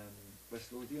in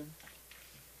West Lothian.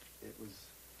 It was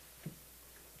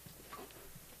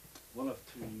one of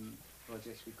two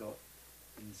projects we got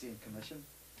in the same commission,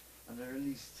 and there are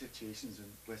these situations in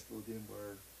West Lothian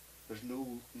where there's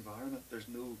no environment, there's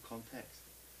no context.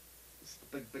 It's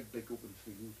a big open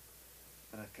field,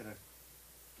 and a kind of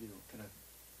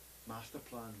master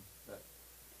plan that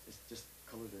is just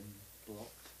coloured in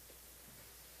blocks.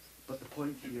 But the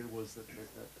point here was that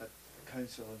the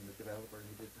council and the developer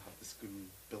needed to have the school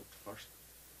built first.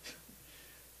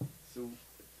 So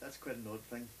that's quite an odd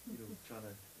thing, trying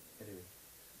to, anyway.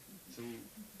 So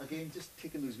again, just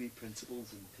taking those wee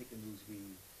principles and taking those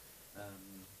wee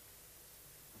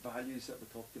values that we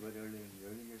talked about earlier in the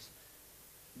early years,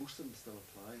 most of them still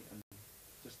apply, and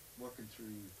just working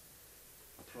through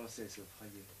a process of how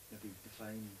you maybe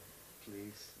define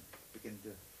place, and begin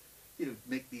to,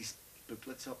 make these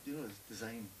booklets up,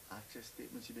 design access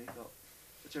statements you make up,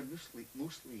 which are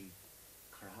mostly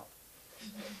crap.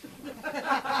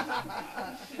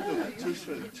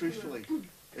 Truthfully,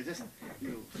 they're just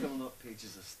filling up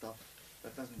pages of stuff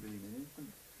that doesn't really mean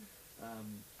anything.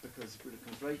 Because when it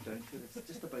comes right down to it, it's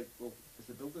just about, well, is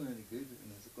the building any good,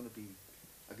 and is it going to be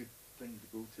a good thing to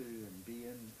go to and be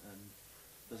in, and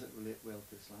does it relate well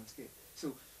to this landscape?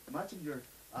 So imagine you're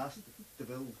asked to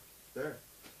build there.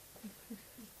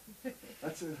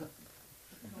 That's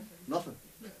nothing.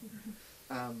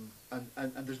 And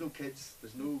there's no kids.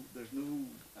 There's no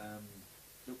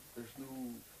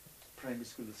primary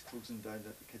school that's closing down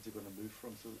that the kids are going to move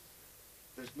from. So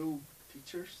there's no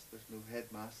teachers. There's no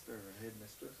headmaster or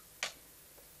headmistress.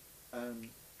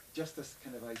 Just this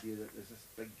kind of idea that there's this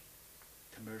big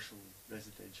commercial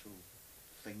residential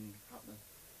thing happening,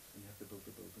 and you have to build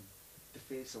a building to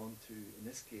face onto, in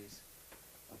this case,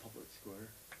 a public square.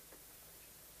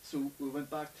 So we went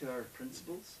back to our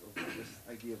principles of this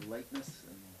idea of lightness,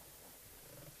 and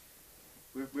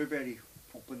we're very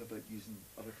open about using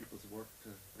other people's work to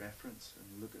reference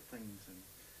and look at things,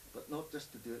 but not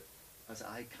just to do it as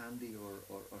eye candy or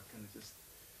kind of just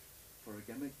for a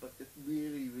gimmick, but to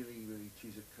really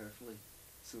choose it carefully,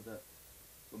 so that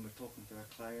when we're talking to our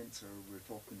clients or we're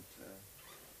talking to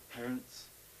parents,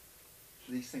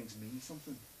 these things mean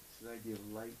something. So the idea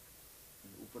of light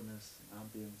and openness and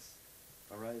ambience,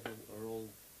 arrival are all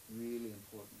really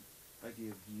important. The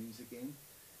idea of views again,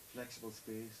 flexible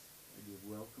space, the idea of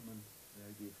welcoming, the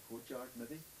idea of courtyard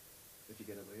maybe, if you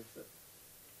get away with it.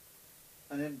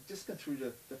 And then just go through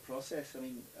the process. I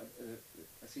mean,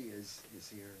 I see is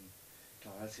here and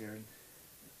Clara's here,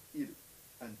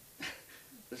 and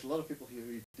there's a lot of people here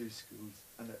who do schools,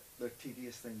 and they're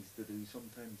tedious things to do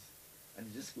sometimes, and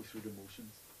you just go through the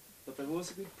motions. But there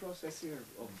was a good process here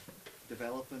of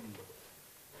developing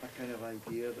a kind of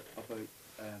idea about,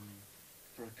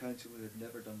 for a council who had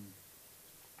never done,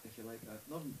 if you like,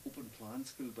 not an open plan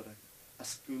school, but a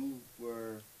school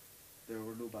where there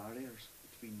were no barriers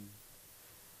between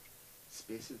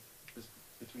spaces,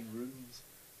 between rooms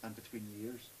and between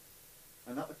years.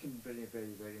 And that became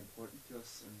very important to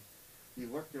us, and we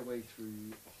worked our way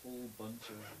through a whole bunch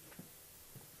of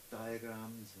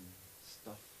diagrams and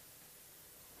stuff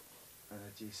and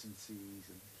adjacencies,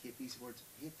 and hate these words,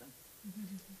 hate them.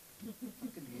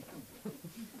 Fucking hate them.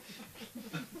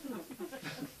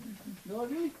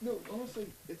 No, honestly,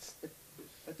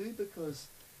 I do, because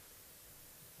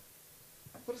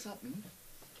what does that mean?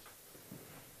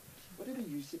 Why do we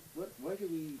use it? Why do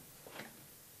we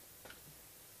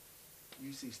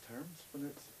use these terms when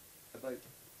it's about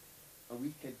a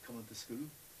wee kid coming to school,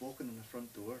 walking in the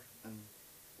front door, and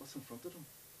what's in front of them?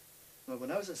 Now,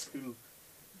 when I was at school,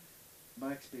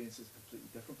 my experience is completely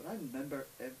different, but I remember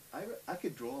I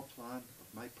could draw a plan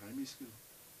of my primary school,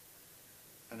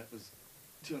 and it was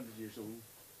 200 years old,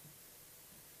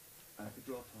 and I could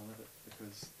draw a plan of it,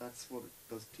 because that's what it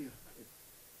does to you.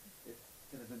 It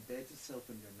kind of embeds itself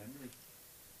in your memory.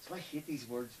 So I hate these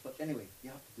words, but anyway, you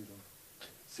have to do them,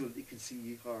 so that you can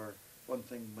see how one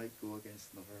thing might go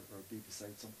against another or be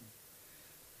beside something.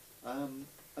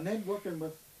 And then working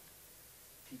with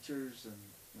teachers and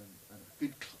a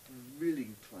good, really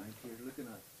good client here, looking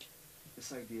at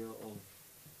this idea of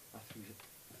a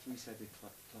three-sided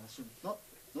classroom, not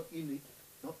unique,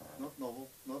 not novel,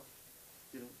 not,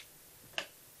 you know,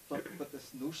 but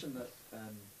this notion that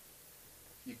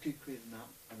you could create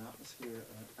an atmosphere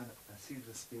and a series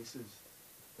of spaces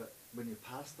that when you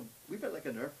pass them, we bit like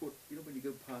an airport, you know, when you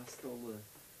go past all the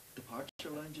departure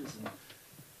lounges and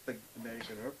big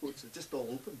American airports, it's just all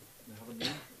open, they have a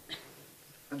name.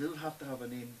 And they don't have to have a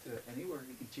name to anywhere,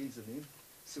 you can change the name.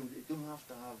 So you don't have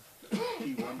to have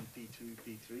P1, P2,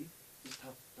 P3, you just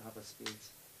have to have a space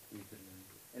where you can learn.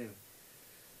 Anyway,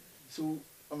 so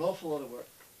an awful lot of work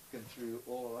going through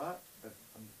all of that, but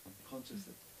I'm conscious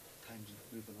that time's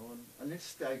moving on. And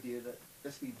it's the idea that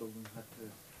this wee building had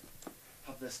to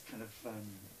have this kind of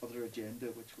other agenda,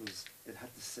 which was it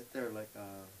had to sit there like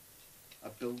a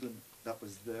building that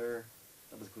was there,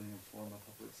 that was going to inform a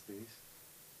public space,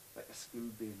 like a school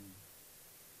being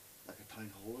like a town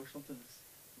hall or something. It's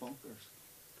bonkers,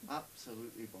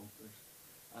 absolutely bonkers.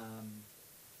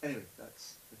 Anyway,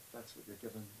 that's what you're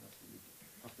given, that's what you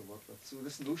have to work with. So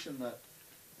this notion that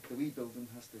the wee building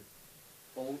has to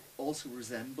also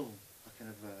resemble a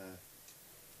kind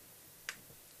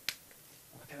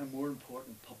of more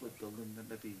important public building than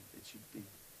maybe it should be,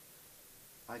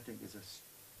 I think is a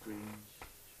strange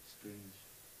thing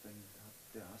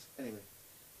to ask. Anyway,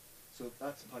 so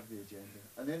that's part of the agenda.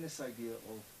 And then this idea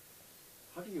of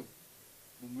how do you,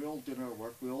 when we're all doing our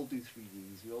work, we all do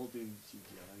 3Ds, we all do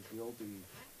CGIs, we all do,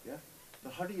 yeah,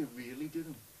 but how do you really do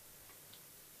them?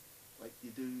 Like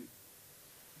you do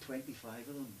 25 of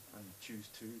them and choose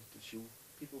 2 to show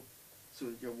people.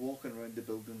 So you're walking around the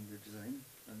building, your design,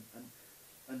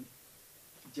 and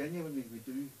genuinely we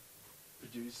do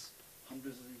produce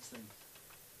hundreds of these things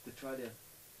to try to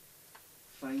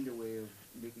find a way of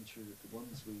making sure that the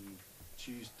ones we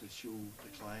choose to show the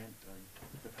client and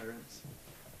the parents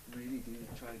really do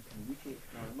try and communicate.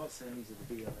 Now I'm not saying these are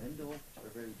the be all end all,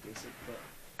 they're very basic,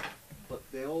 but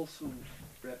they also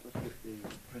replicate the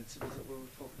principles that we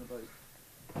were talking about.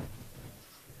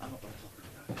 I'm not going to talk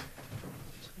about that.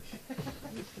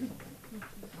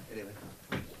 Anyway,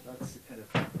 that's the kind of,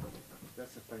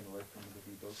 that's the final outcome of the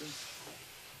wee building.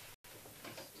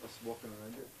 Just walking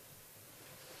around it.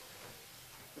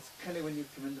 It's kind of when you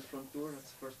come in the front door,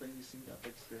 that's the first thing you see, that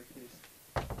big staircase.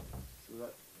 So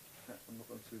that, I'm not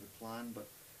going through the plan, but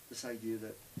this idea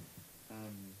that,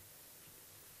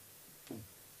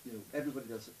 you know, everybody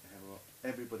does it,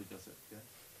 everybody does it, yeah?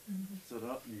 Mm-hmm. So they're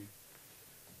not new.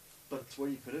 But it's where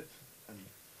you put it and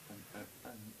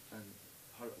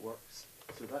how it works.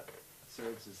 So that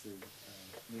serves as the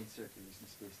main circulation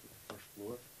space to the first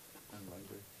floor and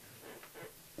library.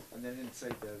 And then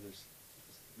inside there there's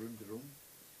room to room,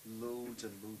 loads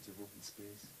and loads of open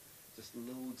space, just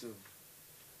loads of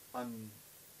kind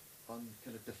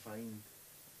of defined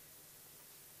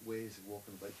ways of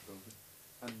walking about the building.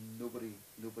 And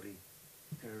nobody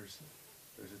cares.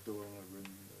 There's a door in a room,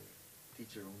 the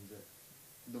teacher owns it.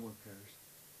 No one cares.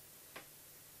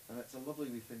 And it's a lovely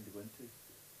wee thing to go into.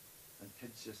 And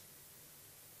kids just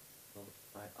love it.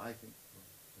 I think, well,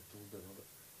 they're told they love it.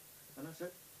 And that's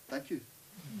it. Thank you.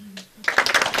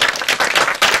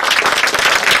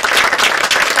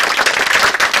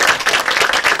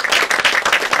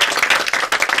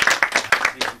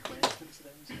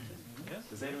 Yeah.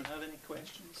 Does anyone have any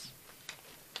questions?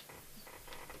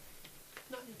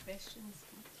 Not any questions.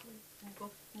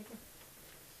 Nico.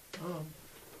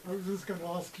 I was just going to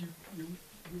ask you, you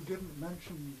didn't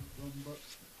mention them, but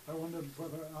I wondered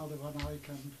whether Alexander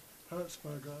and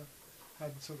Hertzberger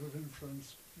had sort of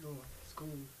influenced your school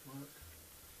work.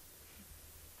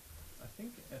 I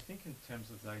think in terms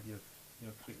of the idea of, you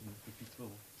know, creating repeatable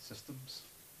systems,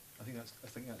 I think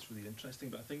that's really interesting.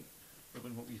 But I think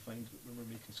what we find when we're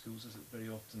making schools is that very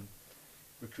often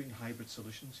we're creating hybrid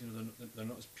solutions. You know, they're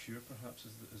not as pure perhaps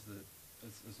as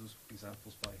those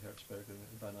examples by Hertzberger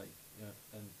and Van Eyck, yeah,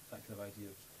 and that kind of idea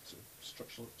of sort of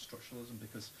structuralism,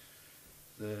 because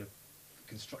the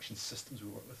construction systems we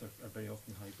work with are very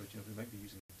often hybrid. You know, we might be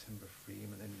using a timber frame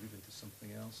and then move into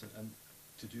something else, and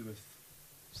to do with,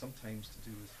 sometimes to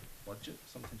do with budget,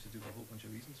 sometimes to do with a whole bunch of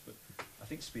reasons. But I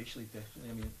think spatially, definitely.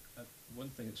 I mean,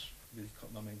 one thing that's really caught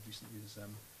my mind recently is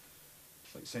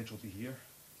like Central Be Here,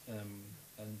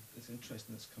 and it's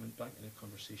interesting. It's coming back in a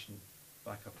conversation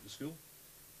back up at the school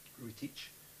where we teach,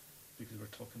 because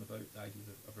we're talking about the idea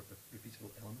of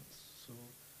repeatable elements. So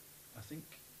I think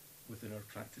within our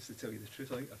practice, to tell you the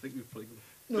truth, I think we've probably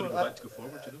got to go back to go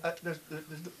forward. You know?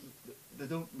 They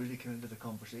don't really come into the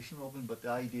conversation, Robin, but the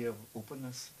idea of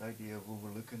openness, the idea of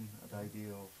overlooking, the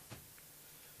idea of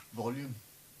volume,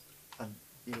 and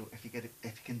you know, if you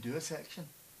can do a section,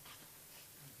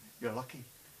 you're lucky.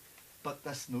 but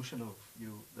this notion of, you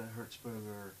know, the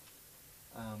Hertzberger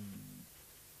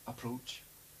approach,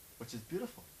 which is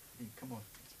beautiful. I mean, come on,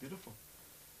 it's beautiful.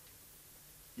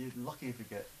 You're lucky if you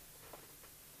get,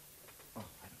 oh,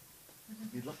 I don't know.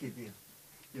 You're lucky if you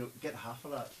know, get half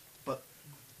of that. But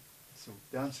so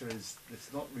the answer is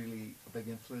it's not really a big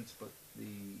influence, but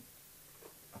the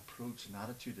approach and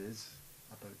attitude is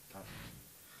about that.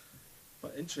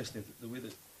 But interestingly, the way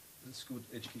that the school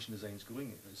education design is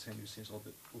going, as Henry was saying, it's all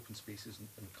about open spaces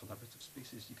and collaborative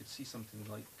spaces. You could see something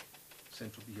like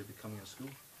Central B here becoming a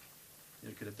school. You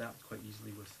know, it could adapt quite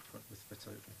easily with fit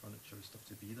out and furniture and stuff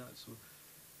to be that. So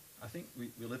I think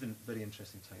we live in very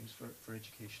interesting times for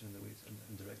education and the way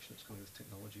and direction it's going with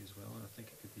technology as well. And I think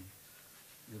it could be,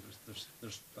 you know,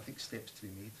 there's I think steps to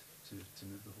be made to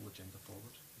move the whole agenda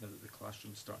forward. Now that the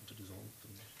classroom's starting to dissolve.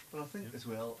 But I think as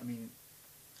well, I mean,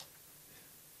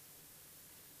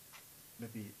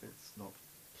 maybe it's not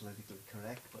politically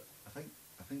correct, but I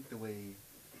think the way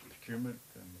procurement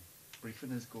and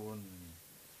briefing is going and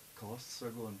costs are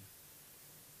going,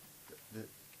 the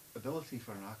ability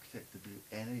for an architect to do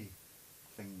anything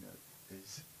that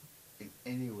is in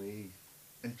any way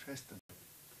interesting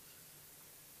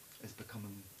is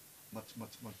becoming much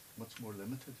more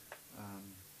limited.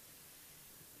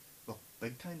 Well,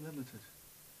 big time limited,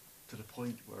 to the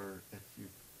point where if you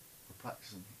were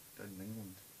practicing down in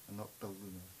England and not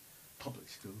building a public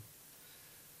school,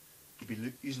 you'd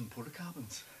be using porta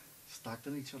cabins stacked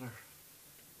on each other,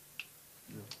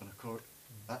 you know, on a court.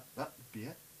 That would be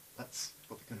it. That's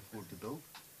what we can afford to build.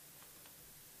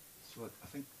 So I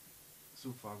think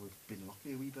so far we've been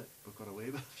lucky a wee bit. We've got away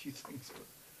with a few things, but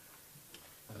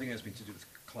I think it's been to do with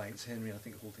clients, Henry. I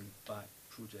think holding back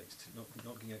projects, to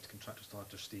not getting out to contractors till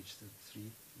after stage 3,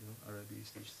 you know, RIBA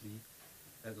stage 3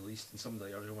 at the least, and some of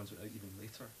the earlier ones went out even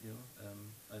later, you know.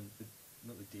 And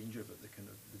not the danger, but the kind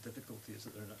of the difficulty is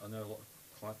that there are now a lot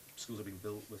of schools are being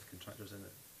built with contractors in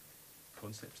at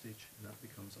concept stage, and that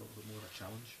becomes a little bit more of a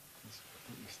challenge. it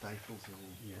completely stifles the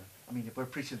whole. Yeah. I mean, we're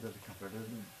preaching to the converted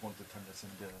and want to turn this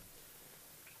into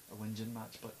a whinging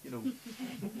match, but you know,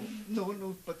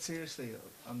 no. But seriously,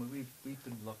 I mean, we've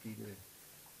been lucky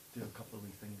to do a couple of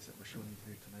wee things that we're showing you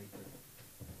here tonight that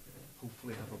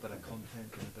hopefully have a bit of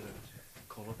content and a bit of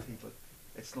quality. But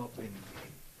it's not been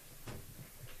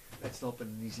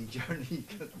an easy journey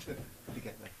to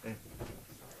get there.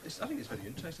 I think it's very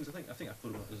interesting. I think a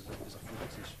forum is a forum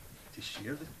to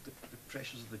share the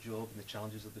pressures of the job and the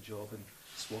challenges of the job and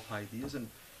swap ideas. And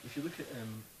if you look at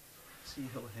see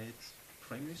Hill Head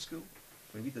Primary School,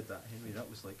 when we did that, Henry, that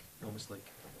was like almost like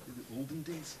the olden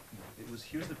days. It was,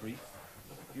 here's the brief,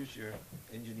 here's your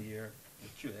engineer,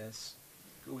 your QS,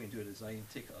 go away and do a design,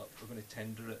 take it up, we're going to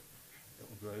tender it, it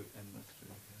will go out, and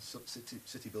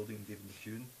City Building and David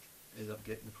McKeown ended up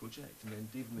getting the project. And then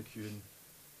David McKeown,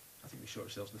 I think we shot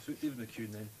ourselves in the foot. David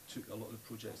McKeown then took a lot of the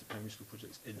projects, the primary school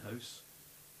projects, in-house.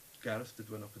 Gareth did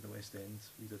one up in the West End,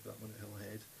 we did that one at Hill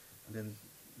Head, and then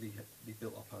they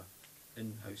built up a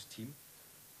in-house team.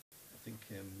 I think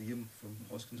Liam from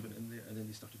Hoskins went in there, and then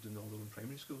they started doing all their own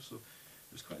primary schools. So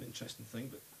it was quite an interesting thing,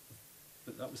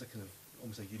 but that was a kind of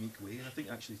almost a unique way. And I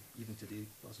think actually even today,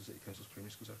 Glasgow City Council's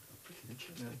primary schools are pretty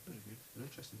interesting. Yeah, pretty good. They're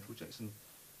interesting projects, and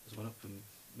there's one up in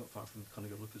not far from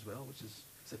Cunningham Loop as well, which is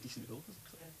a decent building.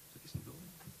 Yeah. It's a decent building.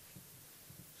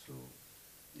 So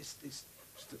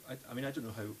I mean, I don't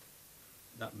know how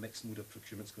that mixed mode of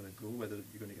procurement's going to go, whether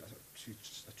you're going to get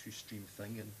a two-stream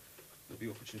thing, and there'll be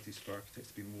opportunities for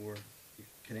architects to be more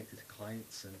connected to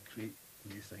clients and create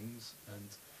new things. And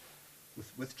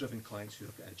with driven clients who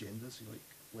have got agendas, like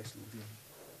West Lothian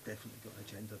definitely got an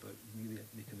agenda about really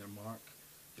making their mark.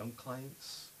 Young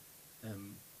clients,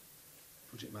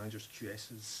 project managers,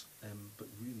 QSs,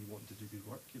 but really wanting to do good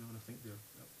work, you know. And I think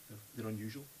they're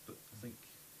unusual, but I think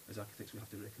as architects we have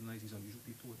to recognise these unusual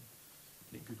people and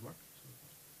make good work. So.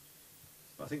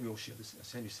 But I think we all share this,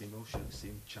 as Henry's saying, we all share the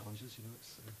same challenges, you know.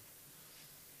 It's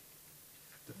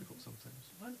difficult sometimes.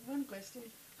 One question: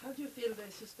 how do you feel the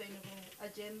sustainable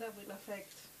agenda will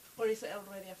affect, or is it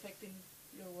already affecting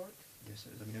your work? Yes,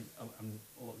 it is. I mean,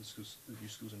 a lot of the new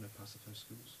schools are now passive house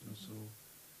schools, you know, so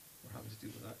we're having to deal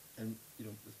with that. And you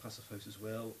know, with passive house as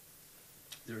well,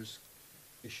 there's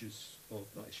issues of,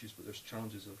 not issues, but there's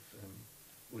challenges of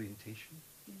orientation,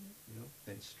 you know,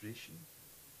 fenestration,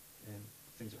 and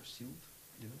things that are sealed,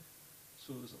 you know.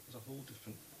 So there's a whole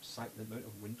different site, the amount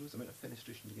of windows, the amount of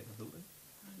fenestration you get in a building.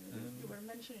 You were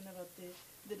mentioning about the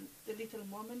little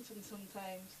moments, and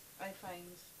sometimes I find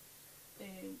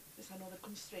there's another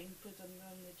constraint put on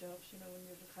the jobs, you know, when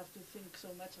you have to think so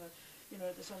much, or, you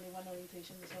know, there's only one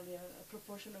orientation, there's only a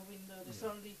proportional window, there's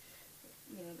only,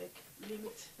 you know, like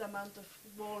limit the amount of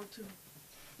wall to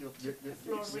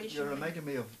You're reminding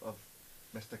me of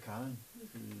Mr. Cannon,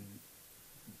 who,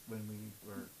 when we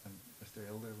were, and Mr.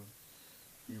 Elder, when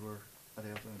you were at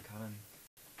Elder and Cannon,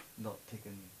 not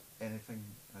taking anything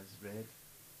as read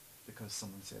because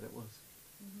someone said it was.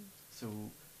 So,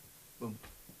 well,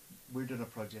 we're doing a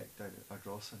project out at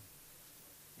Rawson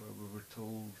where we were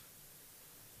told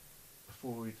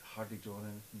before we'd hardly drawn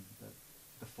anything that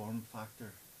the form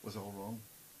factor was all wrong.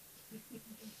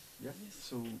 Yeah.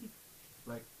 So,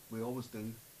 like we always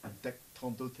do, and Dick,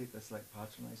 Tom, don't take this like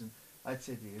patronising. I'd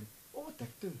say to Ian, "Oh, what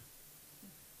Dick do?"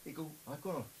 He'd go, "I'm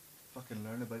gonna fucking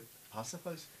learn about passive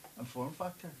house and form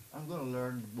factor. I'm gonna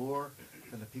learn more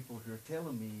than the people who are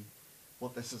telling me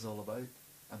what this is all about."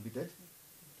 And we did.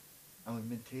 And we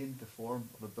maintained the form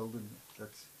of a building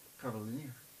that's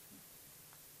curvilinear.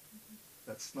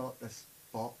 That's not this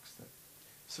box.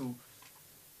 So,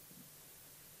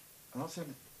 I'm not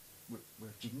saying we're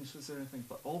geniuses or anything,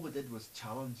 but all we did was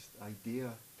challenge the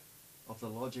idea of the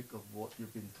logic of what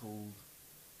you've been told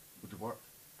would work.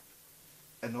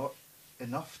 And not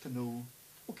enough to know,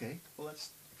 okay, well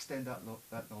let's extend that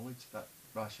knowledge, that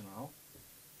rationale,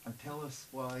 and tell us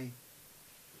why,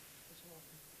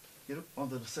 you know,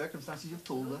 under the circumstances you've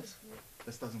told us,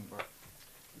 this doesn't work.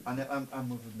 And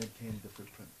we've maintained the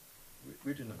footprint.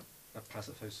 We're doing a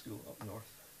passive house school up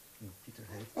north in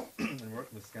Peterhead and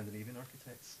working with Scandinavian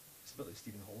architects. It's a bit like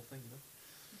Stephen Hall thing, you know.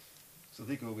 So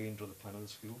they go away and draw the plan of the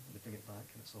school and they bring it back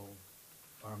and it's all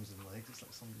arms and legs. It's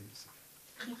like somebody's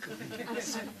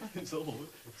it's all over.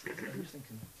 And you're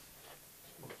thinking,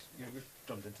 you know, we're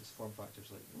drummed into form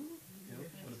factors like, you know,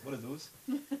 one of those.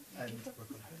 And we're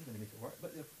going, how are they going to make it work?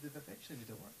 But they've eventually made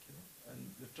it work, you know.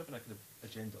 And they've driven a kind of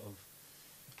agenda of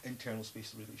internal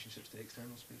space relationships to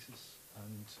external spaces,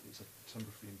 and it's a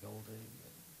timber-frame building,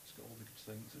 and it's got all the good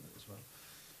things in it as well.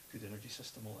 Good energy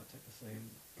system, all that type of thing,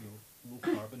 you know, low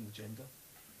carbon agenda.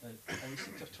 And we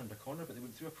seem to have turned a corner, but they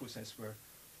went through a process where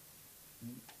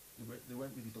they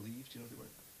weren't really believed, you know,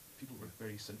 people were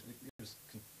very simple. There was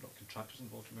not contractors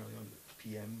involved from early on, but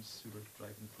PMs who were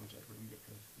driving the project were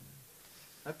kind of, you know,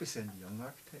 I'd be sending young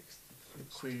architects to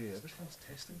query everything.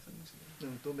 Testing things. No,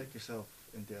 don't make yourself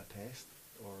into a test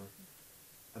or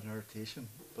an irritation,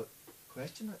 but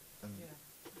question it and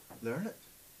learn it.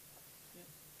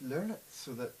 Learn it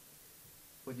so that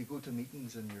when you go to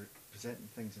meetings and you're presenting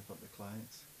things in front of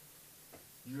clients,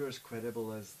 you're as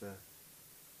credible as the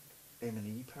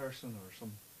M&E person or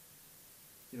some,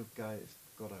 you know, guy that's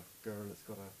got a girl that's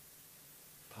got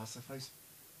a passive house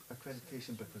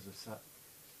accreditation because they've sat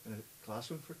in a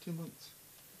classroom for 2 months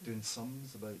doing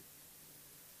sums about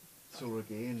solar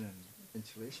gain and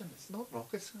insulation. It's not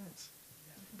rocket science.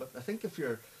 But I think if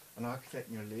you're an architect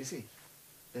and you're lazy,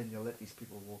 then you'll let these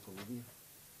people walk all over you.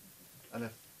 And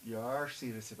if you are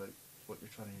serious about what you're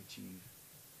trying to achieve,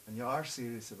 and you are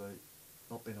serious about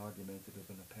not being argumentative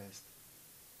and a pest,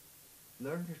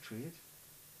 learn your trade.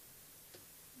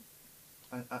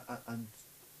 And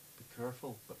be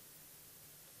careful, but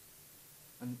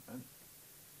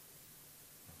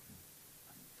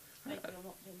Make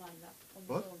your mind up on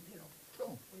What? your own, you know,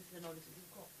 oh, with the knowledge that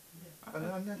you've got.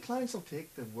 and then clients will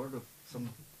take the word of some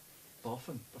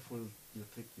boffin before you'll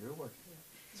take your word.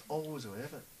 It's always a way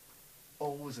of it.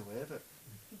 Always a way of it.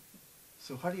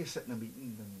 So how do you sit in a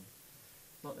meeting and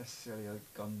not necessarily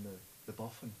outgun the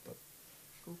boffin, but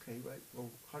okay, right, well,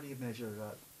 how do you measure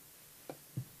that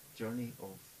journey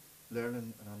of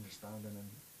learning and understanding and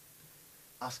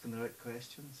asking the right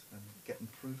questions and getting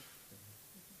proof and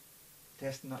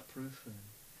testing that proof? And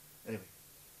anyway,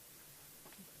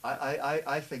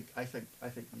 I think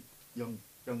young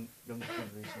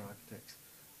generation architects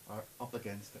are up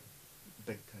against it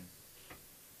big time,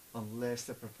 unless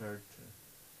they're prepared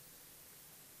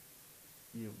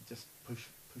to, you know, just push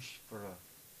for a,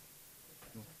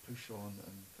 you know, push on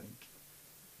and think.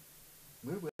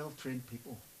 We're well trained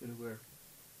people, you know, we're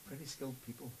pretty skilled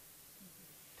people,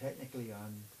 technically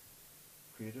and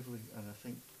creatively, and I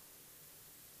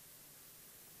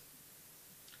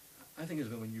think as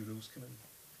well when new rules come in,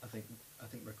 I think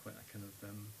we're quite a kind of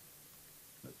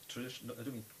traditional. I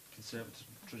don't mean conservative,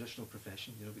 traditional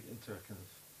profession. You know, we enter a kind of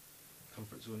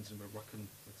comfort zones and we're working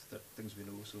with things we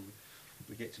know. So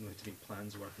we get to know how to make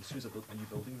plans work. And as soon as a new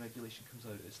building regulation comes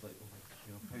out, it's like, oh,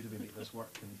 you know, how do we make this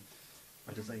work? And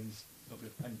our designs not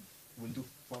good, and window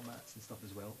formats and stuff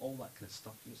as well. All that kind of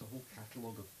stuff. You know, it's a whole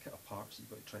catalogue of kit of parts that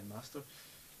you've got to try and master.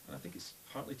 And I think it's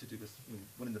partly to do with, you know,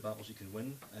 winning the battles you can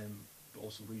win, but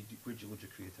also where do you load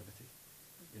your creativity?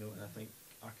 You know, and I think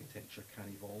architecture can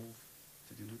evolve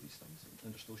to deal with these things,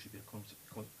 and there still should be a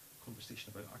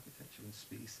conversation about architecture and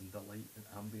space and delight and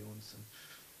ambience,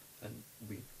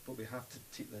 but we have to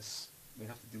take this we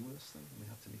have to deal with this thing, and we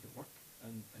have to make it work,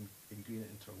 and ingrain it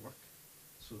into our work,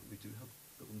 so that we do have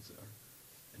buildings that are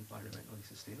environmentally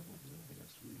sustainable. You know, I think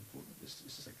that's really important. It's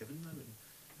just a given now,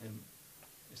 and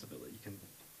it's a bit like you can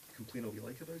complain all you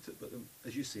like about it, but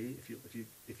as you say, if you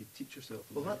teach yourself.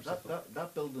 Well,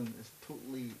 that building is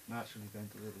totally naturally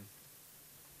ventilated,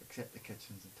 except the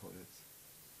kitchens and toilets,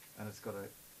 and it's got a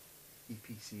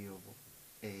EPC of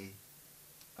A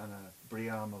and a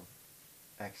BREEAM of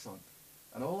excellent,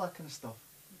 and all that kind of stuff.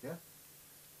 Yeah.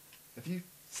 If you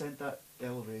sent that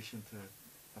elevation to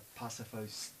a passive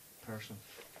house person,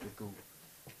 they'd go,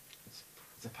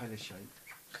 it's a pile of shite.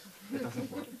 It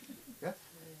doesn't work. Yeah.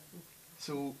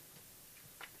 So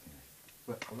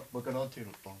we're going on too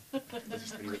long. I'll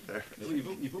just leave it there. No,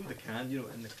 you've opened the can, you know,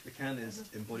 and the can is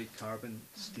embodied carbon,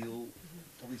 steel,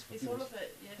 all these. It's all of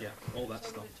it, yeah. Yeah, all that It's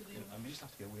all stuff. of it to do. And we just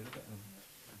have to be aware of it. And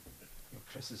you know,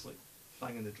 Chris is like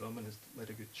banging the drum and has led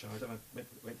a good charge. I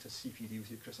went to CPD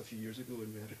with you, Chris, a few years ago,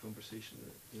 and we had a conversation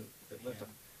that, you know,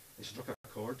 it struck a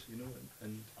chord, you know,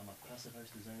 and I'm a passive house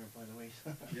designer, by the way.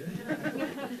 yeah.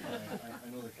 I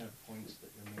know the kind of points that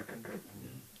you're making,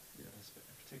 and Yeah.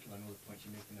 in particular, I know the points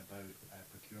you're making about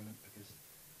procurement, because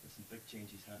there's some big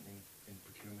changes happening in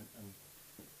procurement, and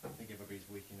I think everybody's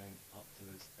waking up to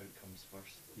those outcomes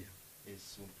first. Yeah. Is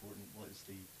so important. What is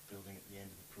the building at the end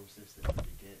of the process that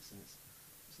everybody gets, and it's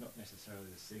not necessarily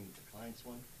the same that the clients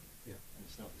want, Yeah. and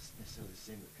it's not necessarily the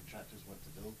same that contractors want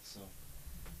to build. So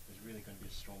there's really going to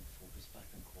be a strong focus back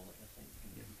on quality. I think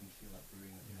you can feel that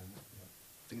brewing at the Yeah. moment. Yeah.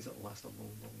 Things that last a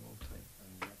long, long, long time.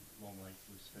 And long life,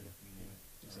 loose fit, Yeah. you name it.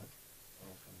 Exactly. Are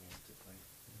all coming into play.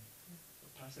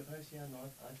 But passive house, yeah, no,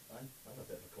 I'm a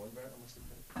bit of a convert, I must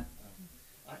admit.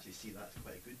 I actually see that as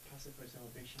quite a good passive house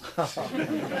elevation. To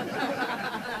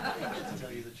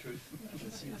tell you the truth, I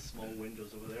can see the small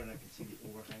windows over there, and I can see the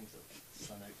overhangs of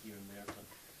sun out here and there, but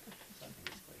I think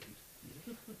it's quite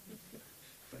good.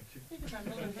 Thank you. It's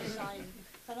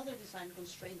another design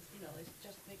constraint, you know, is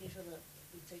just making sure that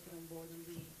we take it on board and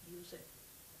we use it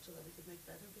so that we can make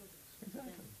better buildings.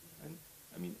 Exactly. And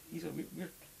I mean,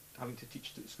 we're having to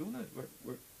teach at school now.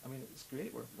 I mean, it's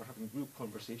great. We're having group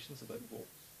conversations about what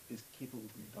is capable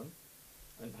of being done,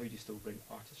 and how do you still bring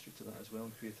artistry to that as well,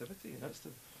 and creativity. And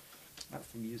that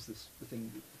for me is the thing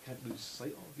that you can't lose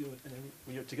sight of. You know, and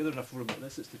when you're together in a forum like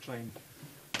this, it's to try and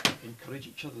encourage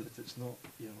each other that it's not,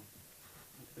 you know,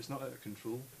 it's not out of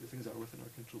control. The things that are within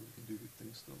our control, we can do good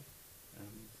things still.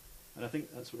 And I think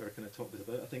that's what our kind of talk was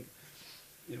about. I think,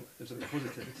 you know, there's a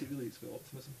positivity really. It's about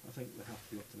optimism. I think we have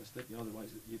to be optimistic. You know,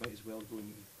 otherwise you might as well go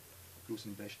and grow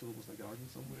some vegetables in a garden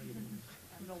somewhere. You know,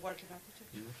 I'm not working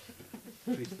architecture. you know,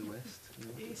 face the west. You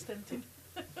know. It is tempting.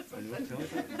 I know. Tell me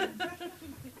about it.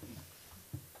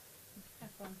 I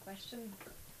have one question,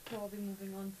 probably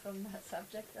moving on from that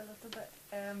subject a little bit.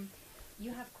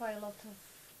 You have quite a lot of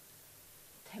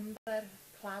timber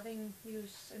cladding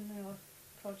use in your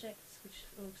projects, which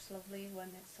looks lovely when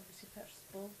it's obviously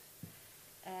first built.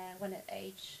 When it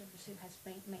ages, obviously it has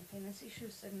maintenance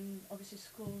issues, and obviously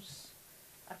schools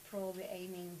are probably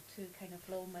aiming to kind of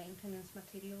low maintenance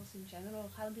materials in general.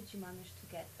 How did you manage to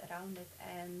get around it,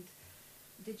 and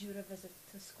did you revisit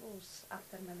the schools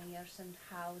after many years, and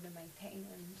how the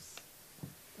maintenance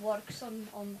works on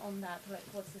that? Like,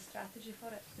 what's the strategy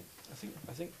for it?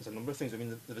 I think there's a number of things. I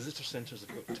mean, the visitor centres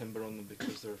have got timber on them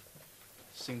because they're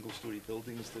single-storey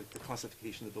buildings. The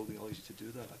classification of the building allows you to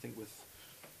do that. I think with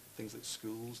things like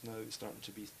schools now, it's starting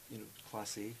to be, you know,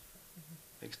 Class A.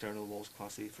 External walls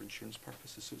Class A for insurance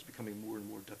purposes, so it's becoming more and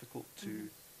more difficult to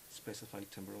specify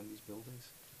timber on these buildings.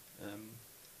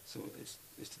 So it's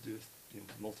to do with, you know,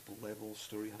 multiple levels,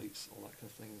 story heights, all that kind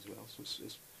of thing as well. So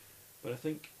it's but I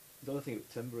think the other thing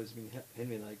about timber is, I mean,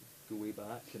 Henry and I go way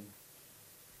back, and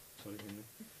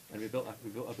we built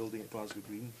a building at Glasgow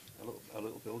Green, a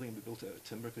little building, and we built it out of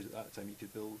timber because at that time you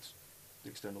could build the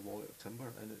external wall out of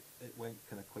timber, and it went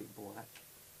kind of quite black.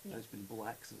 Yeah. And it's been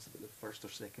black since about the first or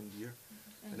second year,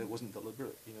 and it wasn't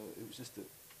deliberate. You know, it was just that,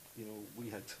 you know, we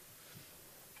had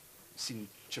seen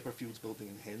Chipperfield's building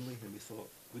in Henley, and we thought,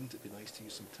 wouldn't it be nice to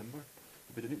use some timber?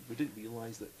 But we didn't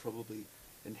realise that probably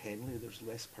in Henley there's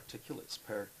less particulates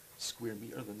per square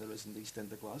metre than there is in the East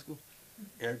End of Glasgow.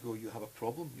 Ergo, you have a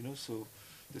problem, you know. So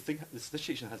the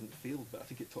situation hasn't failed, but I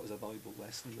think it taught us a valuable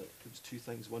lesson. That it was two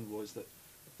things. One was that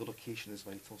the location is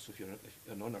vital. So if you're in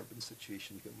a non-urban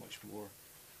situation, you get much more,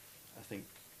 I think,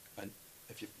 and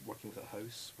if you're working with a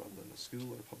house rather than a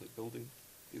school or a public building,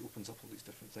 it opens up all these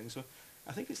different things. So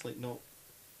I think it's like not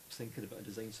thinking about a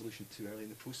design solution too early in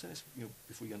the process, you know,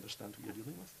 before you understand what you're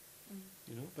dealing with.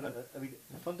 You know, but I mean,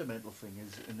 the fundamental thing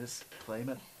is, in this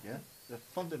climate, yeah, the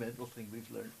fundamental thing we've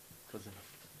learned, because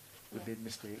we've made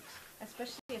mistakes.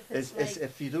 Especially if it's it's like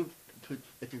if you don't put,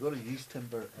 if you're going to use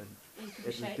timber, and you could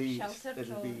it'll be, sheltered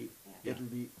it'll or, be, yeah.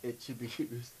 it should be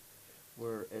used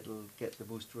where it'll get the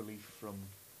most relief from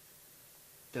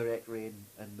direct rain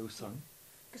and no sun.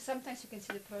 Because sometimes you can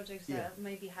see the projects Yeah. that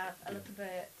maybe have a little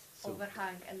bit So,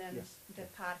 overhang and then yeah. the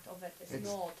part of it is It's-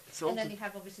 not. it's all And then to- you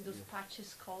have obviously those yeah.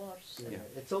 patches colours. Yeah,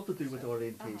 it's all to do with So,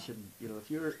 orientation. You know,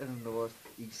 if you're in a north,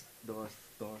 east, north,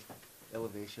 north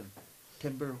elevation,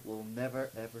 timber will never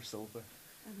ever silver.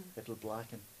 Mhm. It'll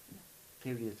blacken. Yeah.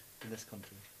 Period. In this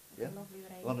country. It's a Yeah. lovely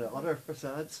variety. On the other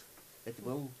facades, it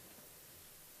will,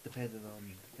 depending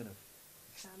on kind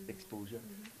of exposure.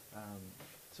 Mhm.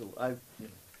 So I, you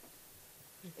know,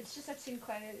 It's just I've seen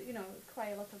quite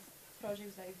a lot of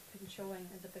projects that I've been showing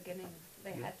at the beginning. They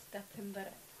Yeah. had that timber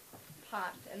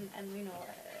part, and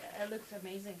it looked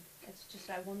amazing. It's just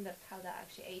I wondered how that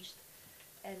actually aged,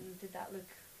 and did that look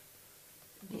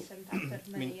decent after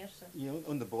I many mean, years? So. you know,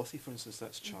 on the bothy, for instance,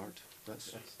 that's charred.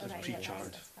 That's Oh, right,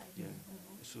 pre-charred. that's fine. Yeah.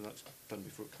 Mhm. So that's done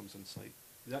before it comes on site.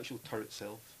 The actual turret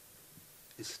itself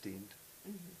is stained.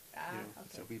 Mhm. Ah, You know,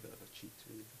 it's a okay. wee bit of a cheat,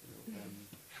 really, you know,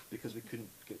 because we couldn't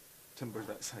get timber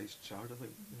that size charred, I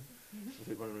think,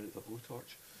 without running around with a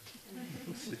blowtorch.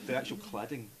 The actual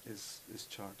cladding is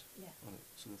charred Yeah. on it,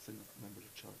 so the thin members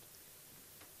are charred.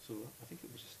 So I think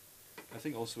it was just, I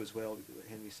think also as well that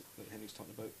Henry's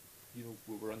talking about, you know,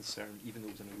 we were uncertain, even though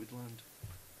it was in a woodland,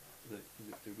 that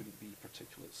there wouldn't be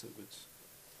particulates that would,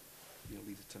 you know,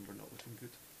 leave the timber not looking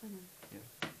good. Mhm.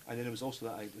 Yeah. And then there was also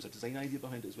there was a design idea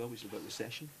behind it as well, which is about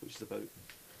recession, which is about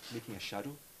making a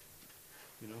shadow.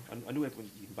 You know, and I know everyone,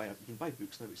 you can buy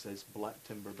books now which says black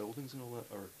timber buildings and all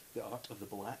that, or the art of the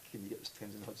black, and you get this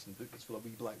Thames and Hudson book that's full of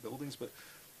wee black buildings. But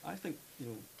I think, you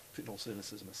know, putting all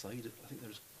cynicism aside, I think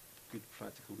there's good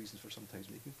practical reasons for sometimes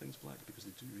making things black because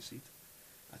they do recede.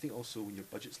 I think also when your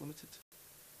budget's limited,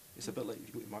 it's a bit like if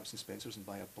you go to Marks and Spencer's and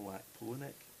buy a black polo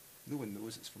neck, no one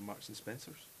knows it's from Marks and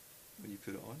Spencer's when you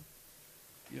put it on.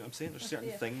 You know what I'm saying? There's certain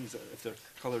Yeah. things that if they're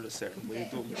coloured a certain way,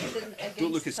 Yeah, don't against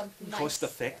look as something cost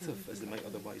nice. effective as they might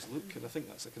otherwise look. And I think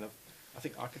that's a kind of, I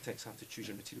think architects have to choose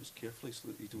your materials carefully so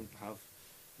that you don't have,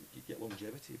 you get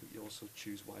longevity, but you also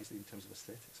choose wisely in terms of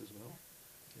aesthetics as well.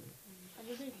 You know. And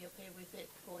you may be okay with it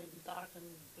going dark and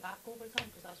black over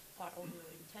time because that's part of your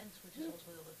intent, which is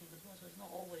also the other thing as well. So it's not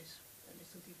always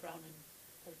instantly brown and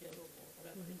or yellow or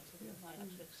whatever. You know, so you might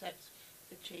actually accept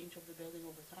the change of the building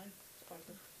over time. It's part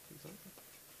of. Exactly.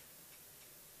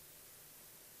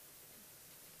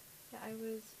 Yeah, I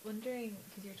was wondering,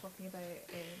 because you're talking about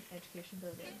education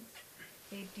buildings,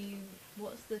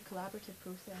 what's the collaborative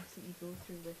process that you go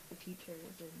through with the teachers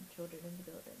and children in the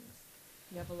buildings?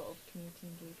 You have a lot of community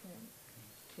engagement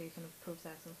to kind of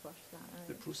process and flush that out.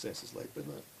 The process is led by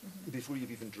that. Mhm. Before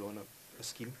you've even drawn up a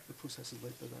scheme, the process is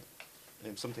led by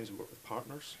that. Sometimes we work with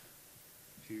partners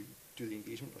who do the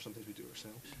engagement, or sometimes we do it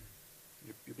ourselves.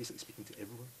 You're basically speaking to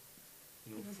everyone.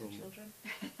 You know, Even from the children.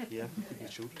 yeah, the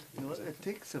children. you know, exactly. it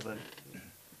takes about,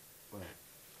 well,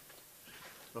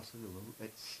 Russell, you know,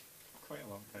 it's, Quite a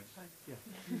long time. yeah,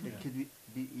 it could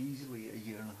be easily a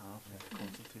year and a half of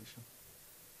consultation.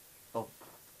 Of,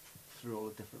 through all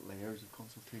the different layers of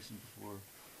consultation before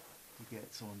you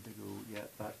get someone to go, yeah,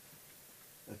 that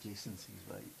adjacency is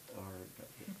right, or,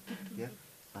 yeah,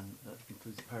 and that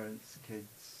includes parents,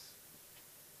 kids,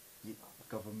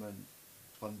 government,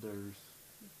 funders,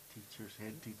 teachers,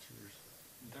 head teachers.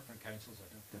 Different councils are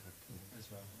different Different.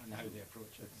 as well, and how they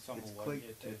approach it. It's- Some it's will want quite-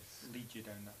 you to it's- lead you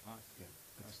down that path Yeah,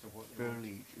 as it's to what they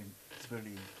want. it's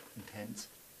fairly intense.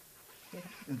 Yeah.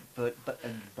 But by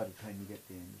the time you get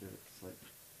to the end of it, it's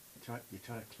like you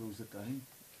try to close it down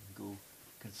and go,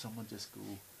 can someone just go,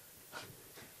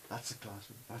 that's a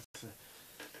classroom, that's a,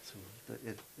 so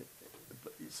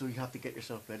so you have to get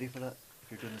yourself ready for that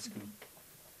if you're going to school.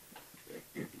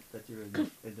 That you're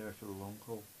in there for the long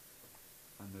haul,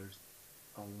 and there's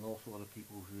an awful lot of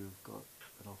people who have got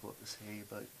an awful lot to say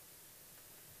about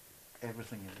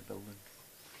everything in the building.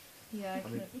 Yeah, I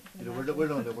mean, can you know, we're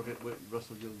not working.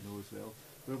 Russell, you'll know as well.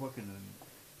 We're working in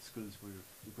schools where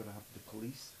you're going to have the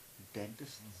police, the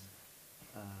dentists,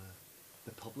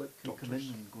 the public who come in Doctors.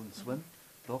 and go and swim,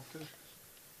 doctors.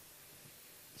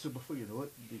 So before you know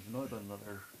it, you've now done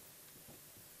another,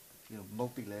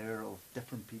 multi-layer of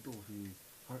different people who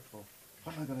are, well,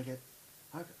 how am I going to get?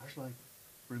 How's my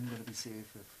room going to be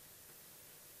safe if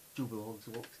Joe Blogs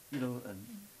walks? And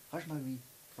how's my wee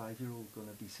 5-year-old going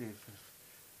to be safe if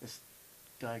this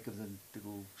guy comes in to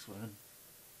go swimming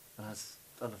and has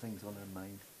other things on their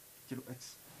mind?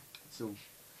 It's so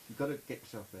you've got to get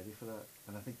yourself ready for that.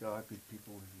 And I think there are good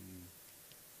people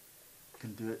who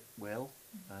can do it well.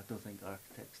 I don't think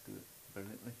architects do it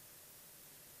brilliantly,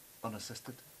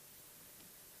 unassisted.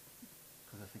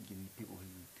 because I think you need people who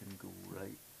can go,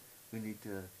 right, we need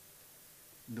to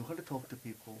know how to talk to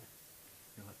people,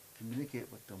 you know, communicate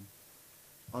with them,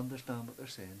 understand what they're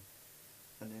saying,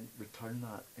 and then return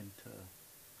that into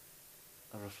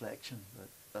a reflection that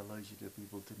allows you to be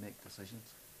able to make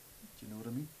decisions. Do you know what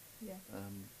I mean? Yeah.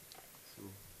 So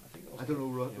I think I don't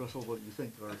know, yeah. Russell, what you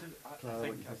think, or Clara,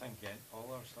 what you I think. think all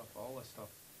our stuff, all the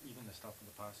stuff, even the stuff in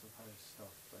the passive house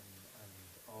stuff, and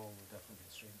all the different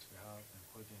constraints we have,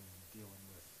 including dealing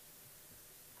with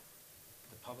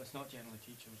the public. It's not generally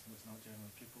teachers and it's not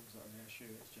generally pupils that are the issue.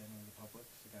 It's generally the public.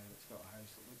 It's the guy that's got a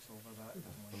house that looks over that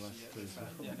doesn't want to see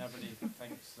it. And everybody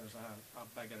thinks there's a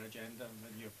bigger agenda,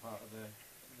 and you're part of the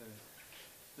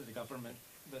government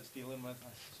that's dealing with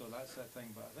us. So that's that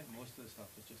thing. But I think most of the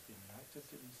stuff is just being reactive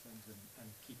to these things and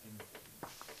keeping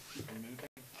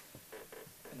moving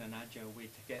in an agile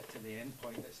way to get to the end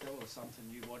point. It still is something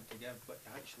you want to give, but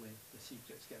actually the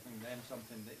secret's giving them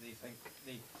something that they think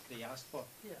they asked for.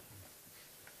 Yeah.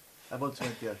 I once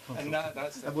went to a And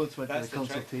that's the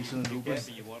consultation in you Oban. get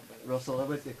what you want, but Russell, I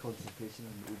went to a consultation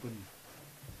in Oban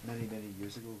many, many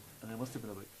years ago, and there must have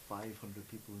been about 500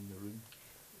 people in the room,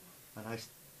 and I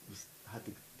had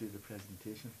to do the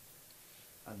presentation,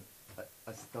 and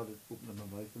I started opening my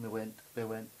mouth, and they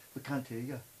went, we can't hear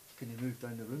you, can you move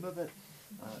down the room a bit?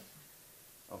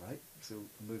 Alright, so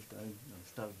I moved down and I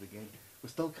started again, we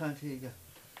still can't hear you.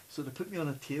 So they put me on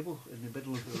a table in the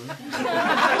middle of the room.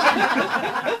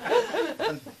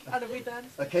 And we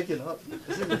danced. I kid you not.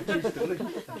 This is a true story.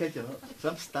 I kid you not. So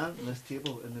I'm standing at this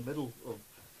table in the middle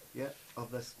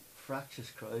of this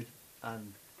fractious crowd,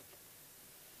 and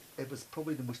it was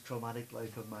probably the most traumatic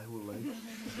life of my whole life.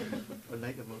 Or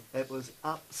night of my, it was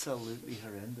absolutely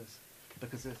horrendous,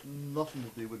 because there's nothing to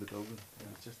do with the building.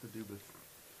 It's just to do with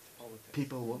politics.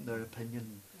 People wanting their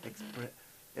opinion expressed.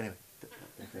 Anyway,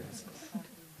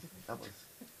 that was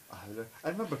a howler. I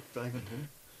remember driving home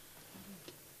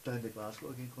down to Glasgow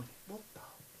again, going, what the?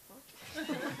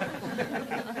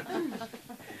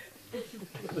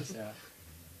 It was a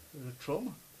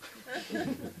trauma. You're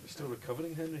still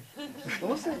recovering, Henry.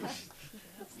 What was it?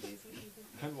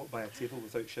 Can't walk by a table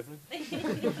without shivering. Put you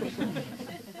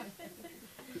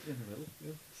in the middle,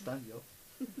 stand you up.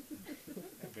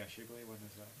 It'll be a sugary one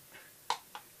as well.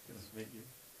 Just make you.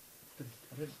 I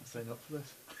didn't sign up for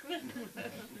this.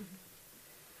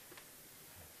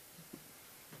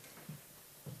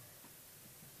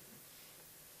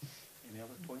 Any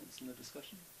other points in the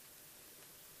discussion?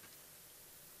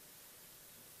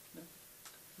 No?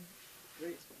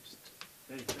 Great. Just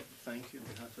very quick thank you on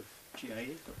behalf of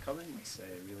GIA for coming. It's a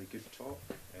really good talk.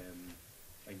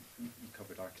 You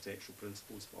covered architectural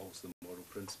principles, but also the moral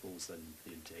principles and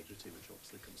the integrity, which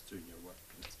obviously comes through in your work.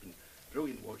 And it's been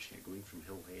brilliant watching it going from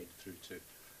Hillhead through to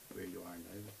where you are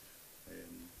now.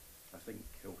 I think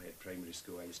Hillhead Primary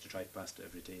School, I used to drive past it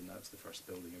every day, and that was the first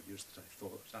building of yours that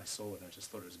I saw, and I just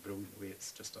thought it was brilliant the way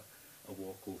it's just a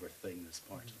walkover thing as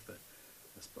part of the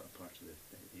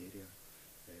area.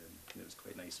 And it was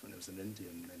quite nice when it was in India,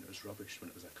 and then it was rubbish when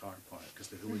it was a car park, because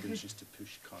the hooligans used to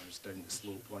push cars down the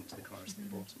slope onto the cars at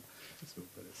the bottom. So,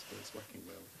 but it's working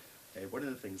well. One of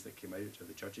the things that came out of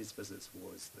the judges' visits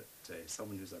was that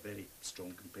someone who's a very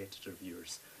strong competitor of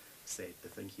yours said the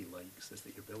thing he likes is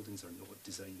that your buildings are not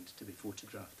designed to be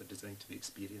photographed, they're designed to be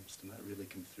experienced, and that really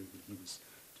came through when he was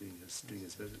doing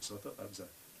his visit. So I thought that was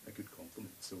a good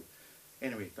compliment. So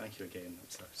anyway, thank you again.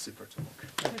 That's a super talk.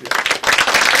 Thank you.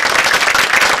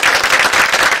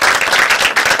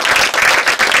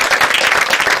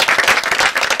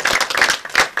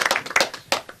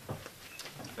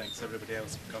 Thanks everybody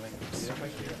else for coming. It's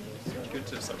good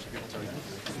to have such a good time.